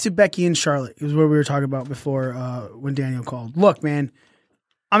back to Becky and Charlotte is what we were talking about before when Daniel called. Look, man,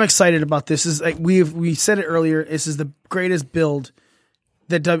 I'm excited about this. This is like we said it earlier. This is the greatest build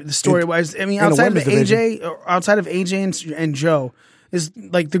that the story wise. I mean, in the outside of women's AJ, or outside of AJ and Joe, is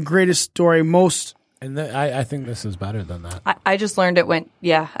like the greatest story. Most And I think this is better than that. I just learned it went,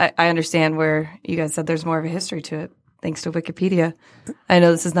 I understand where you guys said there's more of a history to it, thanks to Wikipedia. I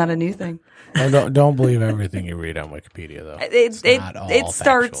know this is not a new thing. Don't believe everything you read on Wikipedia, though. It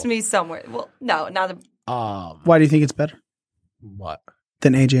starts factual. me somewhere. Well, no, not the. why do you think it's better What?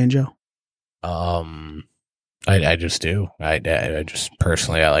 than AJ and Joe? I just do. I just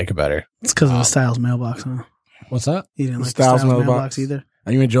personally I like it better. It's because of the Styles mailbox, huh? What's that? You didn't like Styles the Styles mailbox. mailbox either.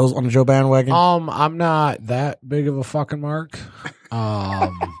 Are you in on the Joe bandwagon? I'm not that big of a fucking mark.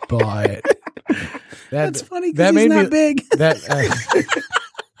 But That's funny because he's not big. That.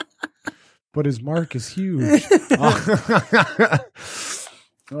 But his mark is huge.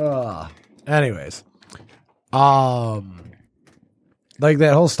 Anyways, like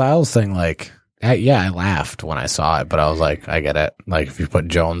that whole Styles thing, like I laughed when I saw it, but I was like, I get it. Like, if you put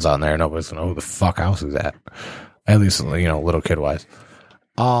Jones on there, nobody's gonna know who the fuck else is that. At least, little kid wise.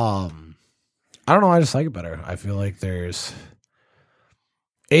 I don't know. I just like it better. I feel like there's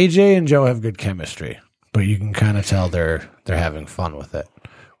AJ and Joe have good chemistry, but you can kind of tell they're having fun with it.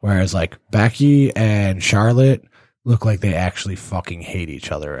 Whereas like Becky and Charlotte look like they actually fucking hate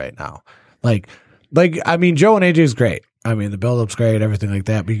each other right now. Like I mean, Joe and AJ is great. I mean, the build-up's great, everything like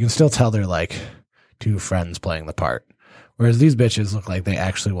that, but you can still tell they're like two friends playing the part. Whereas these bitches look like they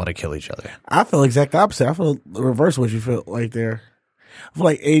actually want to kill each other. I feel exact opposite. I feel the reverse of what you feel like there. I feel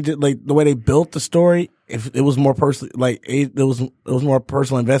like AJ, like the way they built the story, if it was more personal, like it was more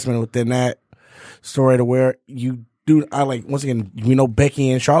personal investment within that story to where you do. I like, once again, we know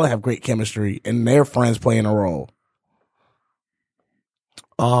Becky and Charlotte have great chemistry and their friends playing a role.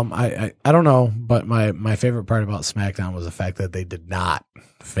 I don't know, but my favorite part about SmackDown was the fact that they did not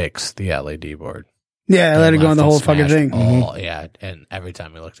fix the LED board. Yeah, let it go on the whole fucking thing. Oh, yeah, and every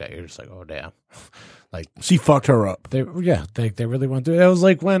time you looked at it, you're just like, oh damn, like She fucked her up. they really went through. It was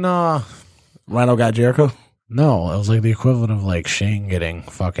like when Rhino got Jericho. no, it was like the equivalent of like Shane getting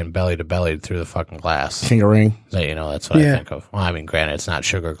fucking belly to belly through the fucking glass. King of Ring. That's what I think of. Well, I mean, granted, it's not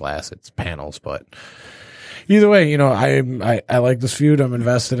sugar glass; it's panels, but. Either way, I like this feud. I'm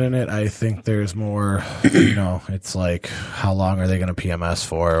invested in it. I think there's more, it's like, how long are they going to PMS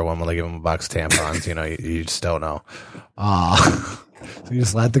for? When will they give them a box of tampons? You just don't know. So you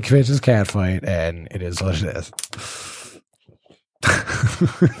just let the bitches catfight, and it is what it is.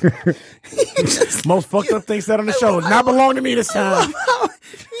 Most fucked up things said on the show. Not belong to me this time.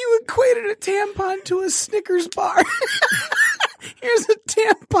 You equated a tampon to a Snickers bar. Here's a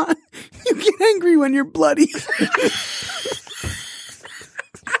tampon. You get angry when you're bloody.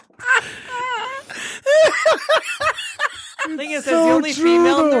 The thing is, as the only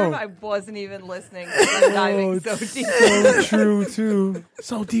female nerd, I wasn't even listening. I'm diving so deep. So true, too.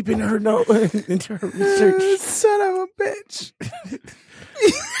 So deep into her into her research. Son of a bitch.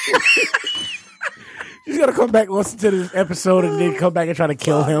 She's got to come back, listen to this episode, and then come back and try to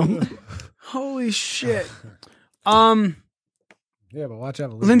kill him. Holy shit. Yeah, but watch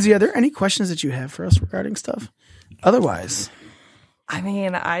out, Lindsay, are there any questions that you have for us regarding stuff? Otherwise, I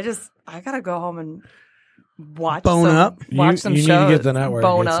mean, I gotta go home and watch Bone up. Watch some you shows. You need to get the network.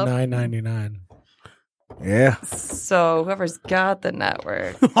 Bone it's up. $9.99. Yeah. So whoever's got the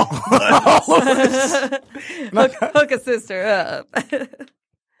network, hook a sister up.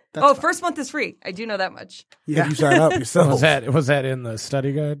 First month is free. I do know that much. yeah. If you sign up yourself. Was that in the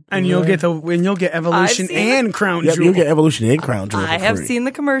study guide? And you'll get Evolution I've seen and Crown Yep, Jewel. you'll get Evolution and Crown Jewel. I have seen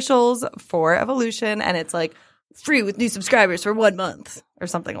the commercials for Evolution, and it's like free with new subscribers for 1 month or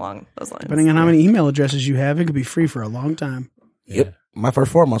something along those lines. Depending on how many email addresses you have, it could be free for a long time. Yep. My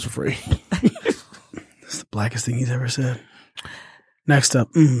first 4 months were free. It's the blackest thing he's ever said. Next up,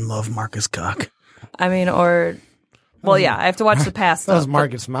 love Marcus Cock. I mean, well, yeah, I have to watch the past That was stuff.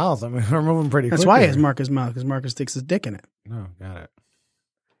 Marcus' mouth. I mean, we're moving pretty quick. That's why he here. has Marcus' mouth, because Marcus sticks his dick in it. No, got it.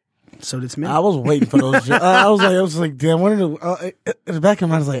 So did Smith. I was waiting for those. I was like, damn, one of the, in the back of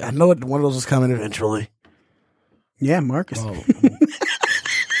my mind, I was like, I know one of those is coming eventually. Yeah, Marcus. Oh.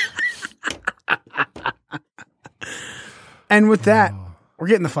 And with that, we're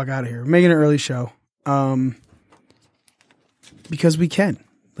getting the fuck out of here. We're making an early show. Because we can,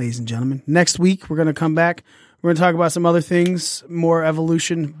 ladies and gentlemen. Next week, we're going to come back. We're going to talk about some other things, more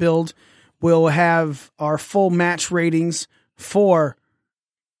Evolution build. We'll have our full match ratings for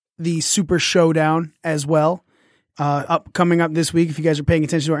the Super Showdown as well. Coming up this week, if you guys are paying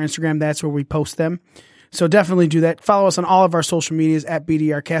attention to our Instagram, that's where we post them. So definitely do that. Follow us on all of our social medias at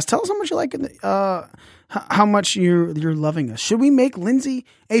BDRcast. Tell us how much you like it, how much you're loving us. Should we make Lindsay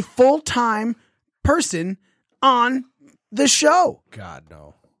a full-time person on the show? God,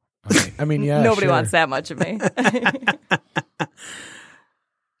 no. I mean, yeah. Nobody sure. wants that much of me.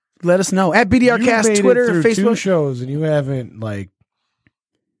 Let us know at You BDRcast, made it Twitter, through Facebook. 2 shows, and you haven't like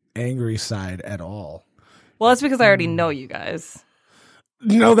angry side at all. Well, that's because I already know you guys.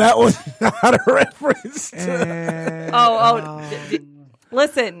 No, that was not a reference.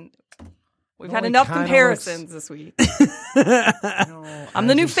 Listen, we've had No, enough it kinda comparisons this week. I'm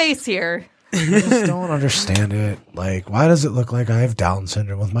the new face here. I just don't understand it. Like, why does it look like I have Down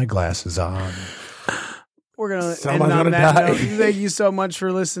syndrome with my glasses on? We're going to end Somebody's on gonna that die. note. Thank you so much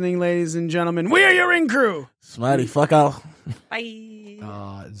for listening, ladies and gentlemen. We are your ring crew. Smitey, fuck out.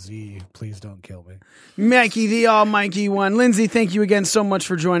 Bye. Z, please don't kill me. Mikey, the almighty one. Lindsay, thank you again so much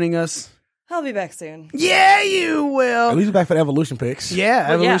for joining us. I'll be back soon. Yeah, you At will. least back for the Evolution picks. Yeah,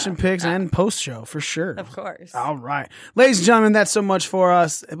 Well, Evolution yeah. picks and post show for sure. Of course. All right. Ladies and gentlemen, that's so much for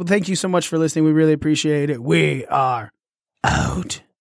us. Thank you so much for listening. We really appreciate it. We are out.